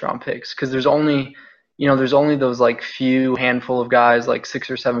 2 first round picks, because there's only those like few handful of guys, like 6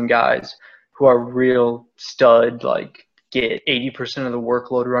 or 7 guys who are real stud, like get 80% of the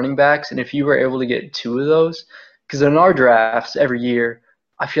workload running backs. And if you were able to get 2 of those, because in our drafts every year,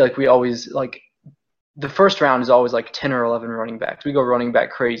 I feel like we always like the first round is always like 10 or 11 running backs. We go running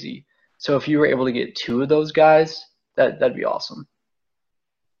back crazy. So if you were able to get 2 of those guys, that'd be awesome.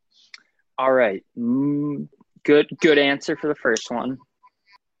 All right. Good answer for the first one.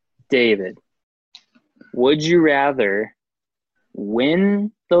 David, would you rather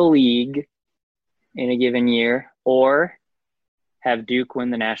win the league in a given year or have Duke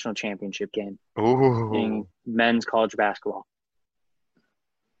win the national championship game in men's college basketball?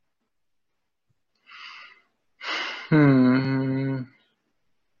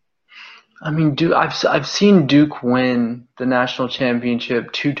 I mean, I've seen Duke win the national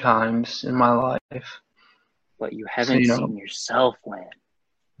championship 2 times in my life. But you haven't seen yourself win.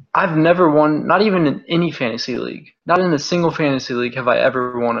 I've never won, not even in any fantasy league. Not in a single fantasy league have I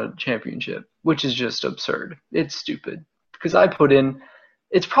ever won a championship, which is just absurd. It's stupid. Because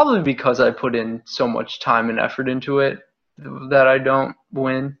it's probably because I put in so much time and effort into it that I don't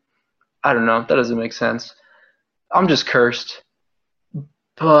win. I don't know. That doesn't make sense. I'm just cursed.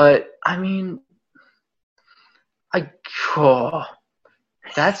 But, I mean,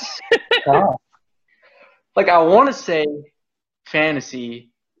 that's tough. Like, I want to say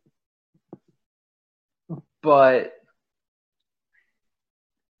fantasy, but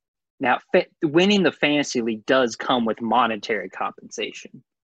now winning the fantasy league does come with monetary compensation,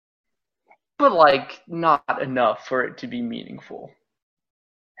 but like not enough for it to be meaningful.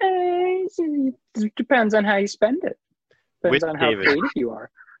 It depends on how you spend it. Depends on how creative you are.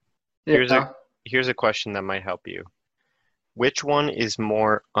 Here's a question that might help you. Which one is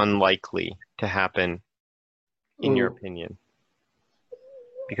more unlikely to happen, in your opinion?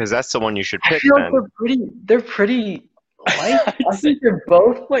 Because that's the one you should pick. I feel like they're pretty like, I think they're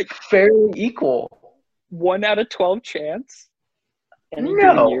both like fairly equal. 1 out of 12 chance.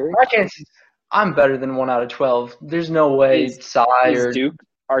 No, my chances. I'm better than 1 out of 12. There's no way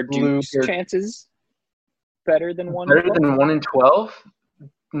are Duke's chances better than 1? Better than 1 in 12?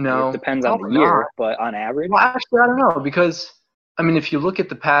 No. It depends on the year, but on average. Well, actually, I don't know, because I mean, if you look at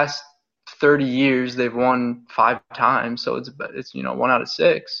the past 30 years, they've won 5 times, so it's 1 out of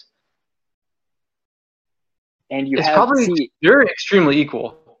 6. And they're extremely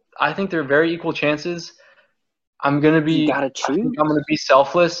equal. I think they're very equal chances. I'm gonna be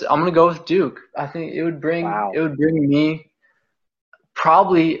selfless. I'm gonna go with Duke. I think it would bring me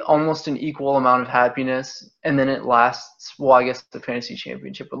probably almost an equal amount of happiness, and then it lasts. Well, I guess the fantasy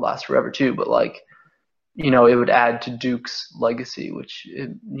championship would last forever too, but it would add to Duke's legacy, which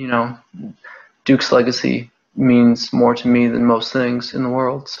Duke's legacy means more to me than most things in the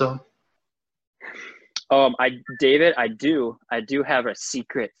world. So, David, I do have a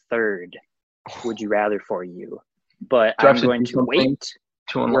secret third would you rather for you, but do I have I'm to going do to something wait.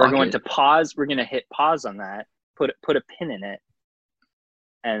 to We're unlock going it? to pause. We're going to hit pause on that. Put a pin in it,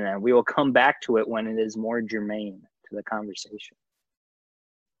 and then we will come back to it when it is more germane to the conversation.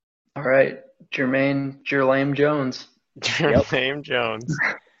 All right, Jermaine Jones. Jermaine Jones.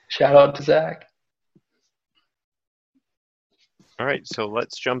 Shout out to Zach. All right, so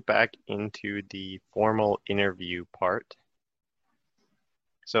let's jump back into the formal interview part.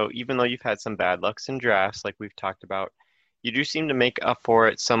 So even though you've had some bad lucks in drafts, like we've talked about, you do seem to make up for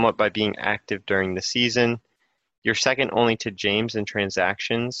it somewhat by being active during the season. You're second only to James in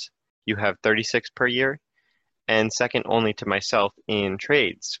transactions. You have 36 per year, and second only to myself in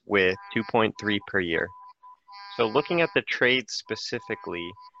trades with 2.3 per year. So looking at the trades specifically,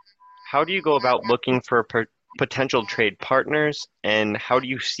 how do you go about looking for potential trade partners, and how do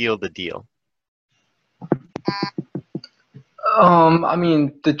you seal the deal? I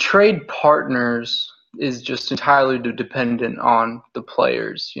mean, the trade partners is just entirely dependent on the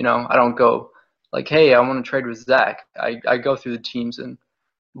players. I don't go like, hey, I want to trade with Zach. I go through the teams and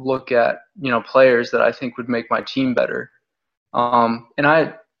look at, players that I think would make my team better. And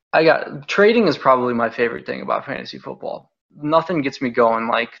I got trading is probably my favorite thing about fantasy football. Nothing gets me going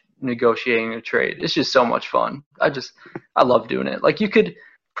like negotiating a trade. It's just so much fun. I love doing it. Like you could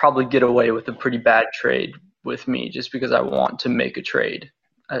probably get away with a pretty bad trade with me just because I want to make a trade.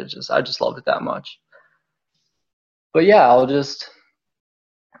 I just love it that much. But yeah,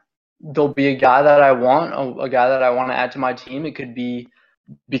 there'll be a guy that I want, a guy that I want to add to my team. It could be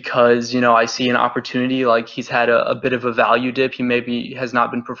because, I see an opportunity, like he's had a bit of a value dip. He maybe has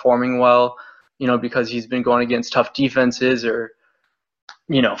not been performing well, because he's been going against tough defenses or,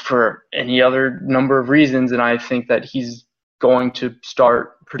 for any other number of reasons. And I think that he's going to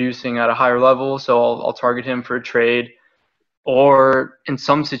start producing at a higher level. So I'll target him for a trade. Or in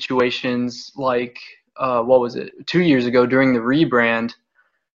some situations, like, what was it, 2 years ago during the rebrand,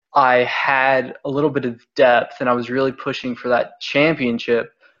 I had a little bit of depth and I was really pushing for that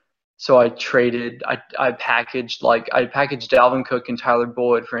championship. So I packaged Dalvin Cook and Tyler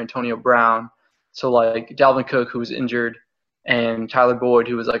Boyd for Antonio Brown. So like Dalvin Cook, who was injured, and Tyler Boyd,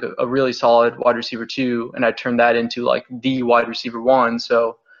 who was like a really solid wide receiver 2, and I turned that into like the wide receiver 1.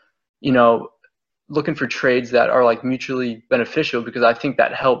 So, looking for trades that are like mutually beneficial, because I think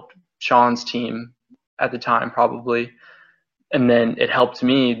that helped Sean's team at the time probably. And then it helped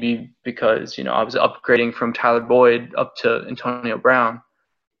me because, I was upgrading from Tyler Boyd up to Antonio Brown.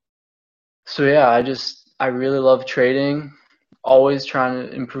 So yeah, I really love trading, always trying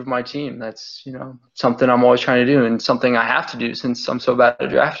to improve my team. That's, something I'm always trying to do and something I have to do since I'm so bad at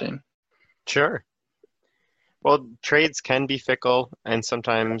drafting. Sure. Well, trades can be fickle, and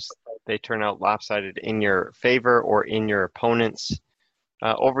sometimes they turn out lopsided in your favor or in your opponent's.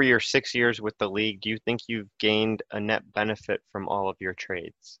 Over your 6 years with the league, do you think you've gained a net benefit from all of your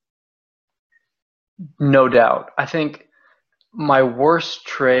trades? No doubt. I think my worst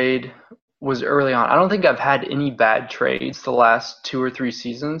trade was early on. I don't think I've had any bad trades the last 2 or 3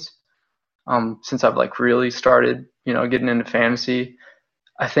 seasons, since I've like really started, getting into fantasy.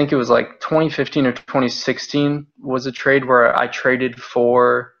 I think it was like 2015 or 2016 was a trade where I traded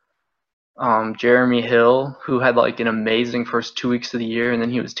for Jeremy Hill, who had like an amazing first 2 weeks of the year, and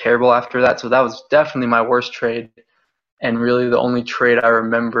then he was terrible after that. So that was definitely my worst trade, and really the only trade I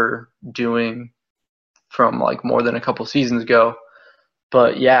remember doing from like more than a couple seasons ago.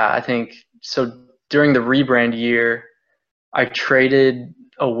 But yeah, I think so. During the rebrand year, I traded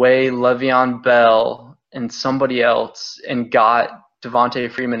away Le'Veon Bell and somebody else and got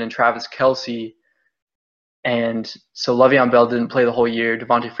Devontae Freeman and Travis Kelce. And so Le'Veon Bell didn't play the whole year.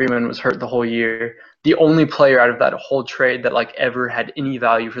 Devontae Freeman was hurt the whole year. The only player out of that whole trade that like ever had any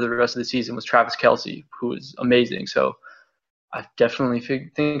value for the rest of the season was Travis Kelce, who was amazing. So I definitely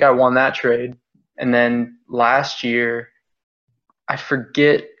think I won that trade. And then last year, I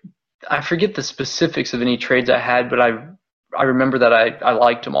forget the specifics of any trades I had, but I remember that I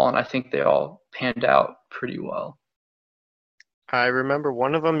liked them all, and I think they all panned out pretty well. I remember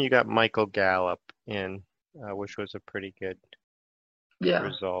one of them you got Michael Gallup in, which was a pretty good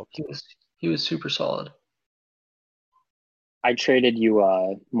result. He was super solid. I traded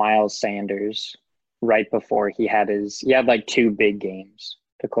you Miles Sanders right before he had like 2 big games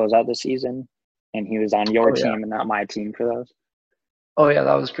to close out the season, and he was on your team and not my team for those. Oh yeah,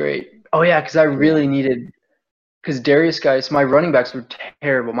 that was great. Oh yeah, because I really needed, because Darius Geis, my running backs were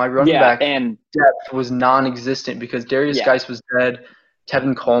terrible. My running back depth was non-existent because Darius Geis was dead.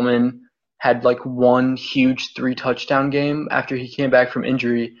 Tevin Coleman had like one huge 3 touchdown game after he came back from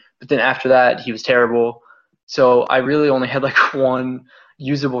injury, but then after that he was terrible. So I really only had like one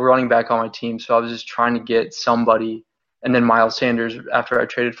usable running back on my team. So I was just trying to get somebody. And then Miles Sanders, after I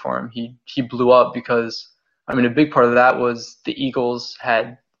traded for him, he blew up because I mean a big part of that was the Eagles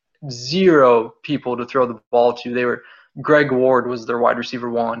had 0 people to throw the ball to. Greg Ward was their wide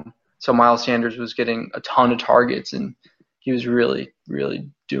receiver 1. So Miles Sanders was getting a ton of targets, and he was really, really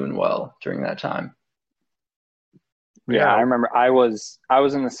doing well during that time. Yeah, I remember I was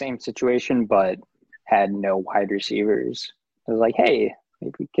in the same situation, but had no wide receivers. I was like, hey,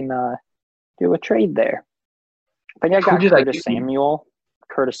 maybe we can do a trade there. I think I got Curtis Samuel,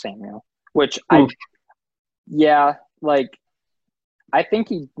 which I think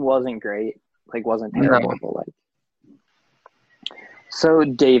he wasn't great, like wasn't terrible, but like. So,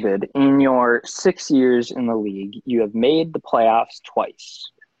 David, in your 6 years in the league, you have made the playoffs twice.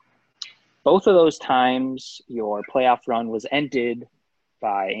 Both of those times, your playoff run was ended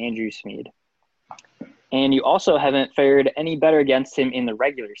by Andrew Smead. And you also haven't fared any better against him in the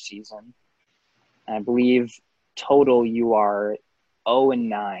regular season. I believe total you are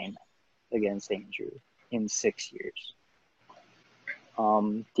 0-9 against Andrew in 6 years.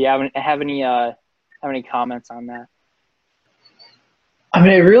 Do you have any comments on that? I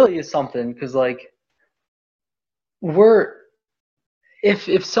mean, it really is something because, like, if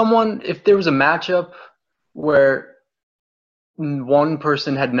there was a matchup where one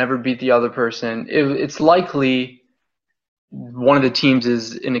person had never beat the other person, it's likely one of the teams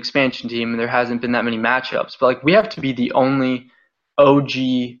is an expansion team and there hasn't been that many matchups. But like, we have to be the only OG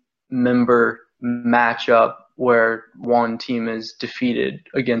member matchup where one team is defeated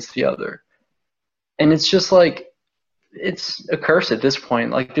against the other, and it's just like. It's a curse at this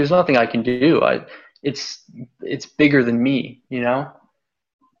point. Like, there's nothing I can do. It's bigger than me, you know?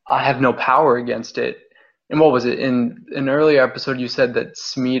 I have no power against it. And what was it? In an earlier episode, you said that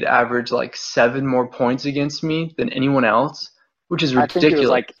Smead averaged like 7 more points against me than anyone else, which is ridiculous. I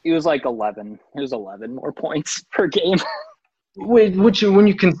think it was like 11. It was 11 more points per game. Which, when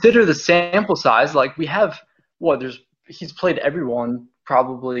you consider the sample size, like we have, he's played everyone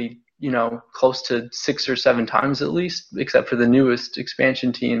probably, close to 6 or 7 times at least, except for the newest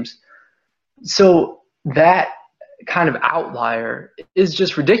expansion teams. So that kind of outlier is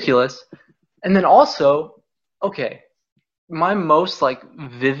just ridiculous. And then also, okay, my most like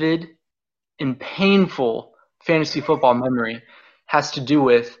vivid and painful fantasy football memory has to do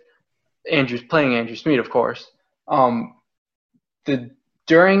with playing Andrew Smead, of course.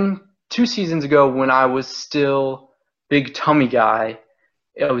 During 2 seasons ago when I was still big tummy guy,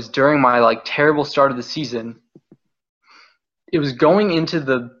 it was during my like terrible start of the season. It was going into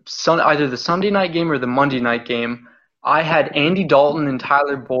either the Sunday night game or the Monday night game. I had Andy Dalton and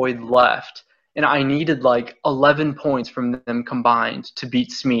Tyler Boyd left, and I needed like 11 points from them combined to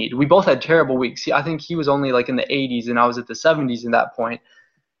beat Smead. We both had terrible weeks. I think he was only like in the 80s, and I was at the 70s in that point.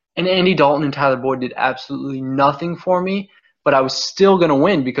 And Andy Dalton and Tyler Boyd did absolutely nothing for me, but I was still going to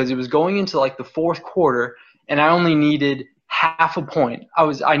win because it was going into like the fourth quarter, and I only needed half a point.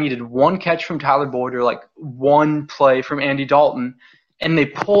 I needed 1 catch from Tyler Boyd or like 1 play from Andy Dalton, and they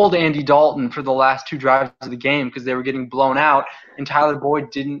pulled Andy Dalton for the last 2 drives of the game because they were getting blown out, and Tyler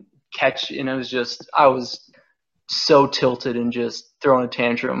Boyd didn't catch, and I was so tilted and just throwing a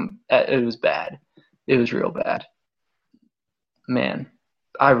tantrum. It was bad. It was real bad. Man,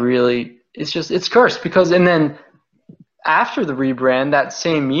 it's cursed because, and then after the rebrand that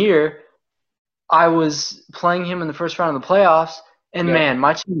same year, I was playing him in the first round of the playoffs, and man,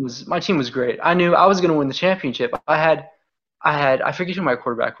 my team was great. I knew I was going to win the championship. I forget who my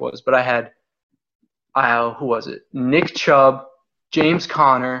quarterback was, but I had who was it? Nick Chubb, James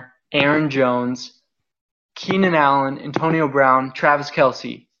Conner, Aaron Jones, Keenan Allen, Antonio Brown, Travis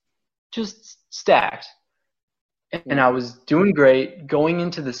Kelce, just stacked. And I was doing great. Going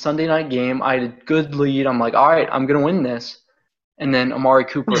into the Sunday night game, I had a good lead. I'm like, all right, I'm going to win this. And then Amari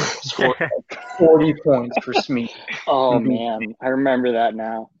Cooper scored 40 points for Smead. Oh, man. I remember that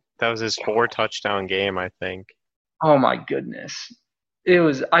now. That was his 4-touchdown game, I think. Oh, my goodness.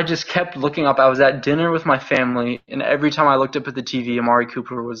 I just kept looking up. I was at dinner with my family, and every time I looked up at the TV, Amari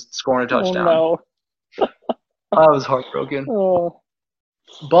Cooper was scoring a touchdown. Oh, no. I was heartbroken. Oh.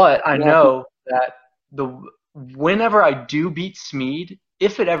 But I know that whenever I do beat Smead,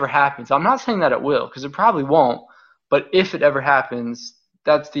 if it ever happens, I'm not saying that it will, because it probably won't, but if it ever happens,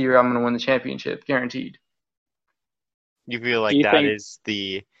 that's the year I'm going to win the championship, guaranteed. You feel like that is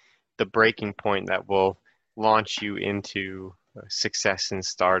the breaking point that will launch you into success and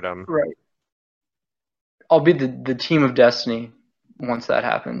stardom. Right. I'll be the team of destiny. once that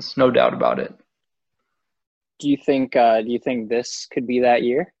happens. No doubt about it. Do you think this could be that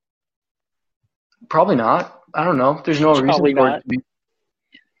year? Probably not. I don't know. There's no reason Probably for it not. to be.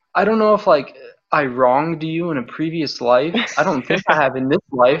 I don't know if I wronged you in a previous life. I don't think I have in this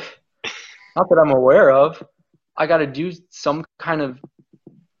life. Not that I'm aware of. I got to do some kind of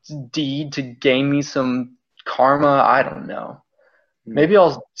deed to gain me some karma. I don't know. Maybe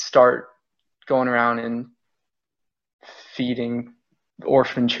I'll start going around and feeding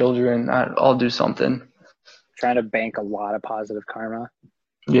orphan children. I'll do something. Trying to bank a lot of positive karma.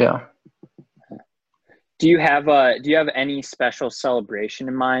 Yeah. Do you have any special celebration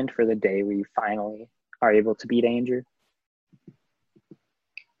in mind for the day we finally are able to beat Andrew?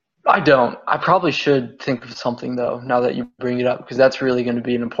 I don't. I probably should think of something though, now that you bring it up, because that's really going to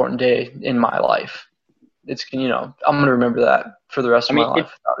be an important day in my life. It's, I'm going to remember that for the rest of my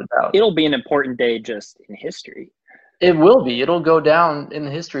life, without a doubt. It'll be an important day just in history. It will be. It'll go down in the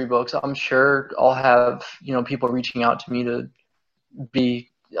history books. I'm sure I'll have, people reaching out to me to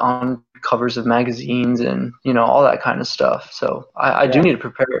be on covers of magazines and, all that kind of stuff. So I do need to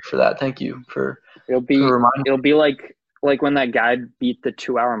prepare for that. Thank you for reminding me. It'll be like when that guy beat the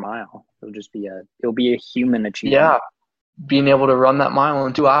 2-hour mile. It'll be a human achievement. Yeah. Being able to run that mile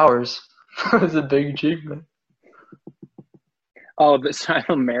in 2 hours is a big achievement. Oh, but sorry,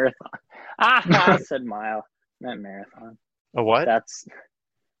 a marathon. I said mile, not marathon. A what? That's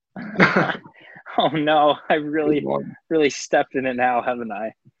oh no, I really stepped in it now, haven't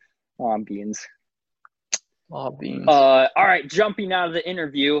I? Oh, beans. Oh, beans. All right, jumping out of the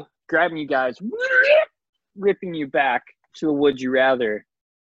interview, grabbing you guys, ripping you back to the Would You Rather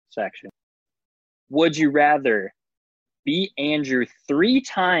section. Would you rather beat Andrew 3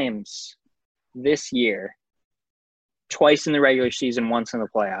 times this year, twice in the regular season, once in the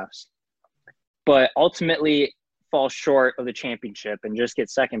playoffs, but ultimately fall short of the championship and just get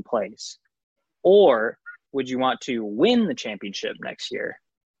second place? Or would you want to win the championship next year,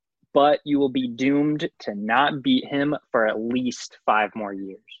 but you will be doomed to not beat him for at least 5 more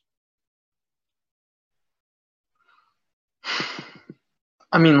years?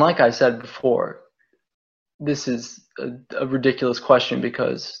 I mean, like I said before, this is a ridiculous question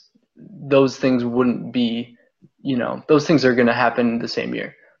because those things wouldn't be, those things are going to happen the same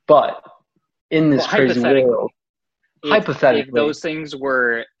year. But in this crazy world, hypothetically, if those things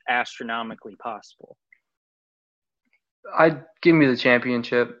were astronomically possible, I'd give me the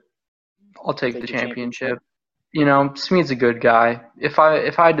championship. I'll take the championship. Smeed's a good guy. If I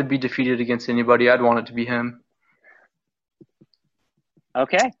had to be defeated against anybody, I'd want it to be him.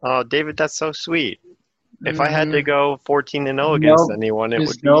 Okay. Oh, David, that's so sweet. If I had to go 14-0 against anyone, it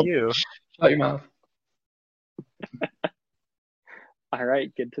would be you. Shut your mouth. All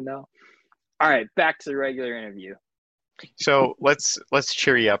right, good to know. All right, back to the regular interview. So let's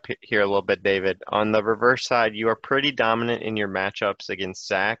cheer you up here a little bit, David. On the reverse side, you are pretty dominant in your matchups against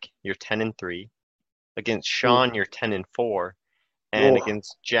Zach. You're 10-3. Against Sean, you're 10-4, and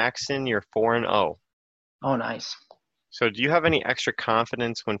against Jackson, you're 4-0. Oh, nice. So do you have any extra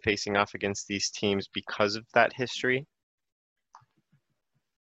confidence when facing off against these teams because of that history?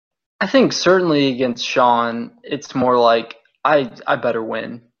 I think certainly against Sean, it's more like I better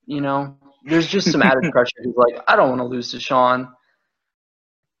win. There's just some added pressure. He's like, I don't want to lose to Sean.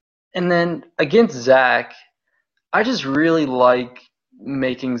 And then against Zach, I just really like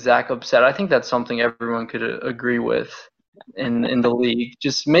making Zach upset. I think that's something everyone could agree with in the league.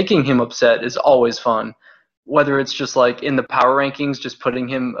 Just making him upset is always fun. Whether it's just like in the power rankings, just putting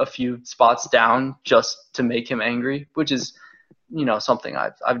him a few spots down just to make him angry, which is, something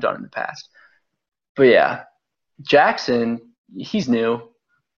I've done in the past. But yeah, Jackson, he's new.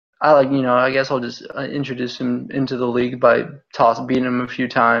 I guess I'll just introduce him into the league by beating him a few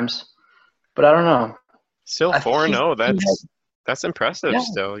times. But I don't know. Still 4-0. That's impressive. Yeah.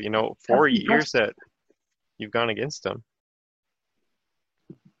 Still, 4 years that you've gone against him.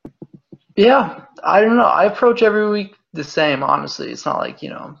 Yeah, I don't know. I approach every week the same, honestly. It's not like,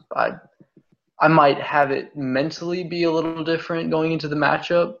 I might have it mentally be a little different going into the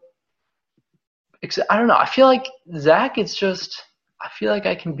matchup. I don't know. I feel like Zach, I feel like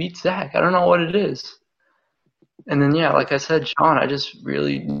I can beat Zach. I don't know what it is. And then, yeah, like I said, Sean, I just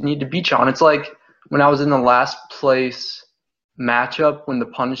really need to beat Sean. It's like when I was in the last place matchup when the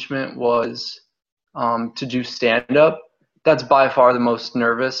punishment was to do stand-up. That's by far the most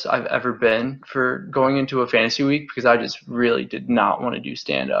nervous I've ever been for going into a fantasy week because I just really did not want to do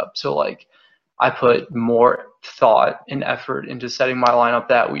stand-up. So, I put more thought and effort into setting my lineup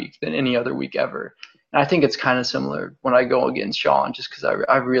that week than any other week ever. And I think it's kind of similar when I go against Sean just because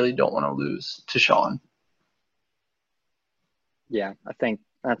I really don't want to lose to Sean. Yeah, I think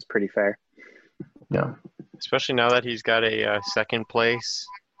that's pretty fair. Yeah. Especially now that he's got a second place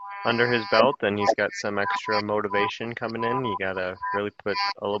under his belt and he's got some extra motivation coming in. You got to really put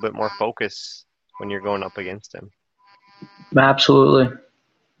a little bit more focus when you're going up against him. Absolutely.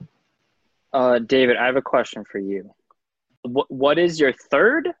 David, I have a question for you. What is your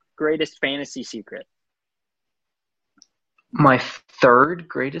third greatest fantasy secret? My third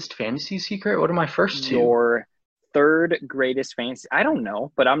greatest fantasy secret? What are my first two? Your third greatest fantasy. I don't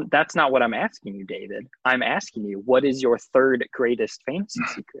know, but that's not what I'm asking you, David. I'm asking you, what is your third greatest fantasy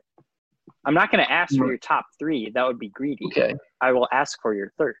secret? I'm not going to ask for your top three. That would be greedy. Okay. I will ask for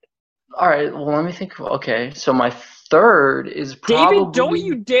your third. All right. Well, let me think. Okay. So my third is probably... David, don't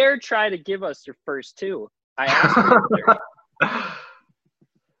you dare try to give us your first two. I asked for your third.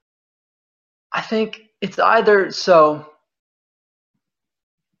 I think it's either... So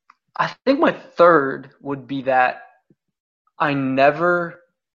I think my third would be that I never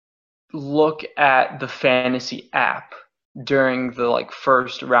look at the fantasy app during the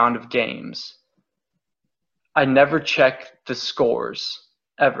first round of games. I never check the scores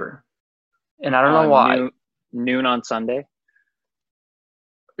ever. And I don't know why. Noon on Sunday?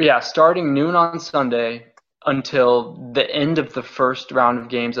 Yeah, starting noon on Sunday until the end of the first round of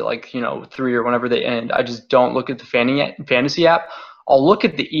games at 3 or whenever they end. I just don't look at the fantasy app. I'll look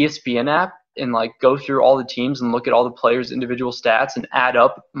at the ESPN app and go through all the teams and look at all the players' individual stats and add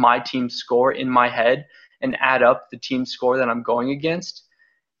up my team's score in my head and add up the team score that I'm going against.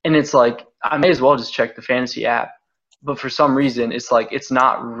 And it's I may as well just check the fantasy app. But for some reason, it's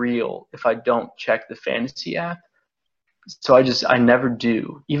not real if I don't check the fantasy app. So I never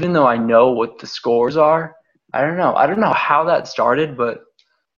do. Even though I know what the scores are, I don't know. I don't know how that started, but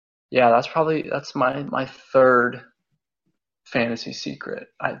yeah, that's my third fantasy secret,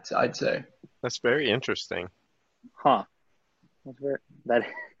 I'd say. That's very interesting. Huh.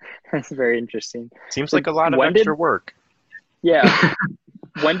 That's very interesting. Seems like a lot of extra work. Yeah.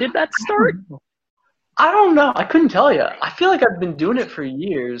 When did that start? I don't know. I couldn't tell you. I feel like I've been doing it for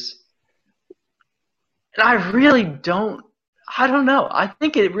years. And I really don't. I don't know. I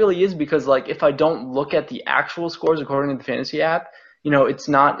think it really is because if I don't look at the actual scores according to the fantasy app, it's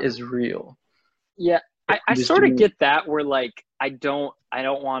not as real. Yeah. I sort of get that where I don't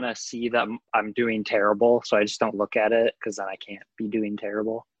want to see that I'm doing terrible, so I just don't look at it because then I can't be doing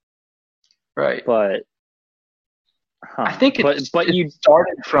terrible. Right. But I think it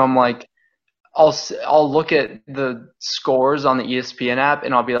started from I'll look at the scores on the ESPN app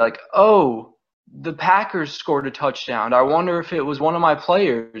and I'll be like, oh, the Packers scored a touchdown. I wonder if it was one of my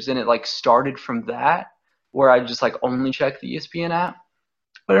players, and it started from that where I just only check the ESPN app.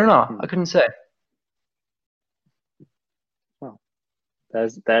 But I don't know. I couldn't say.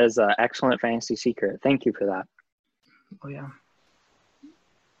 That is an excellent fantasy secret. Thank you for that. Oh, yeah.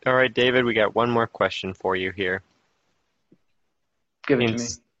 All right, David, we got one more question for you here. Give it to me.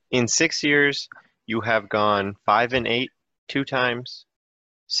 In 6 years, you have gone 5-8 2 times,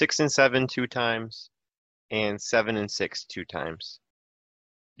 6-7 2 times, and 7-6 2 times.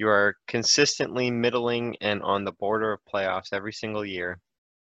 You are consistently middling and on the border of playoffs every single year.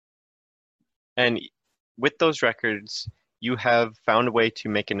 And with those records, you have found a way to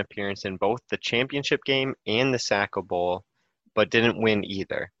make an appearance in both the championship game and the Sacco Bowl, but didn't win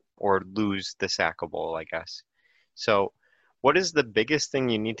either, or lose the Sacco Bowl, I guess. So what is the biggest thing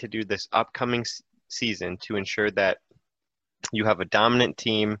you need to do this upcoming season to ensure that you have a dominant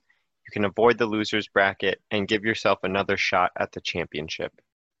team, you can avoid the loser's bracket, and give yourself another shot at the championship?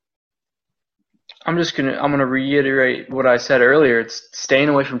 I'm gonna reiterate what I said earlier. It's staying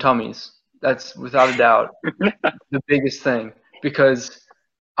away from tummies. That's without a doubt the biggest thing, because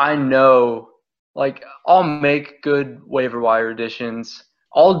I know I'll make good waiver wire additions.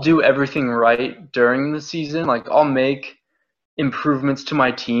 I'll do everything right during the season. I'll make improvements to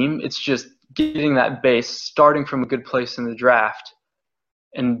my team. It's just getting that base, starting from a good place in the draft.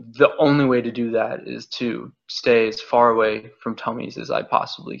 And the only way to do that is to stay as far away from tummies as I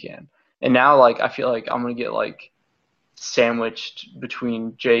possibly can. And now I feel like I'm going to get sandwiched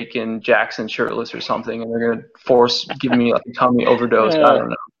between Jake and Jackson shirtless or something, and they're going to give me a tummy overdose. I don't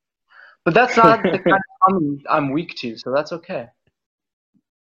know. But that's not the kind of tummy I'm weak to, so that's okay.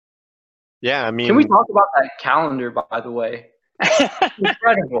 Yeah, I mean... Can we talk about that calendar, by the way?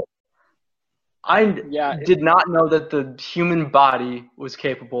 Incredible. I did not know that the human body was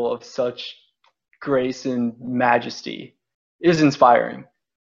capable of such grace and majesty. It is inspiring.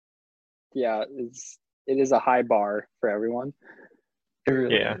 Yeah, it is a high bar for everyone. It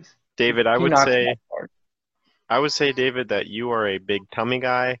really is. David, I would say, David, that you are a big tummy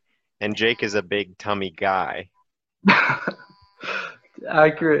guy, and Jake is a big tummy guy.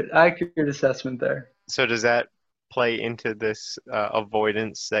 Accurate assessment there. So does that play into this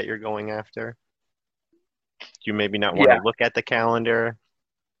avoidance that you're going after? Do you maybe not want to Yeah, look at the calendar?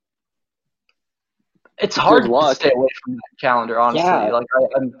 it's Good hard to luck. stay away from that calendar, honestly. Yeah, Like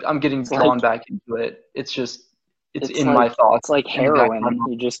I'm getting it's drawn like back into it. It's just it's it's in my like thoughts, it's like in the back of my heroin.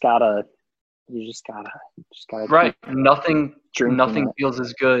 mind. You just gotta Right. keep drinking Nothing it. feels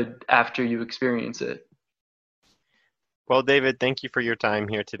as good after you experience it. Well, David, thank you for your time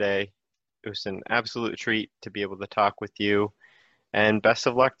here today. It was an absolute treat to be able to talk with you. And best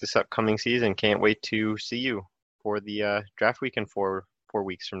of luck this upcoming season. Can't wait to see you for the draft weekend 4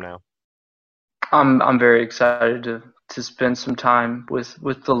 weeks from now. I'm very excited to spend some time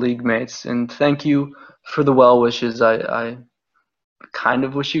with the league mates, and thank you for the well wishes. I kind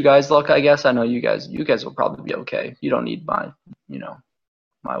of wish you guys luck, I guess. I know you guys will probably be okay. You don't need my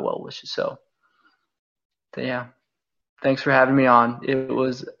well wishes. So yeah. Thanks for having me on. It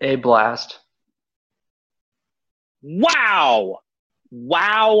was a blast. Wow!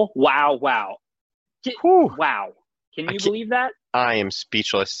 Wow! Wow! Wow! Whew. Wow! Can I you can't, believe that? I am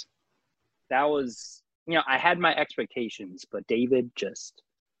speechless. That was, I had my expectations, but David just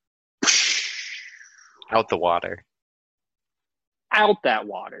Out the water. out that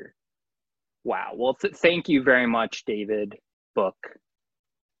water. Wow. Well, thank you very much, David, Booke.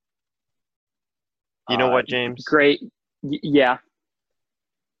 You know what, James? Great. Yeah.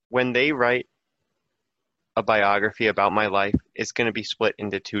 When they write a biography about my life, it's going to be split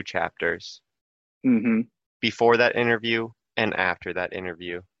into 2 chapters. Mm-hmm. Before that interview and after that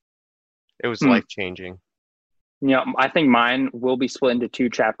interview. It was life-changing. I think mine will be split into 2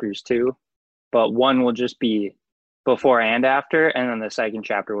 chapters too, but one will just be before and after, and then the second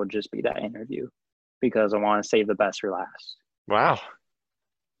chapter will just be that interview because I want to save the best for last. Wow.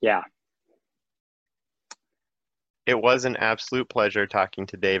 Yeah. It was an absolute pleasure talking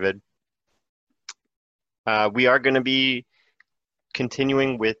to David. We are going to be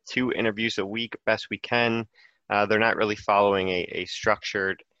continuing with 2 interviews a week, best we can. They're not really following a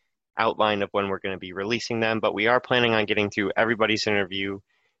structured outline of when we're going to be releasing them, but we are planning on getting through everybody's interview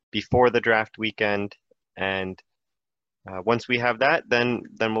before the draft weekend. And once we have that, then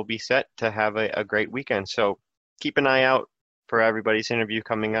we'll be set to have a great weekend. So keep an eye out for everybody's interview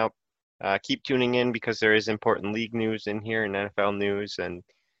coming up. Keep tuning in because there is important league news in here and NFL news. And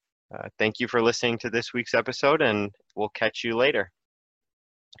thank you for listening to this week's episode, and we'll catch you later.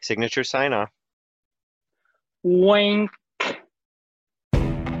 Signature sign off. Wink.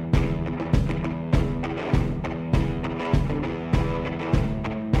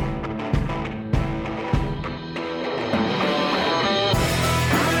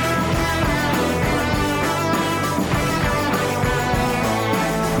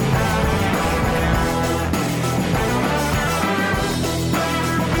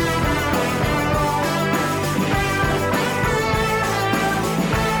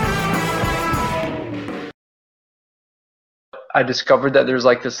 I discovered that there's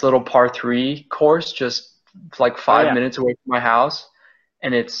like this little par 3 course just like 5 minutes away from my house,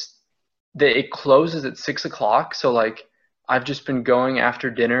 and it closes at 6 o'clock. So like I've just been going after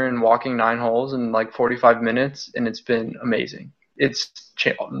dinner and walking 9 holes in like 45 minutes, and it's been amazing. It's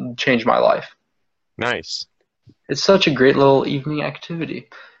changed my life. Nice. It's such a great little evening activity,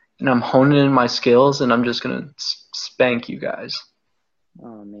 and I'm honing in my skills, and I'm just gonna spank you guys.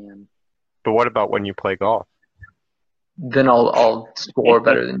 Oh man. But what about when you play golf? Then I'll score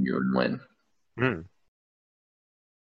better than you and win.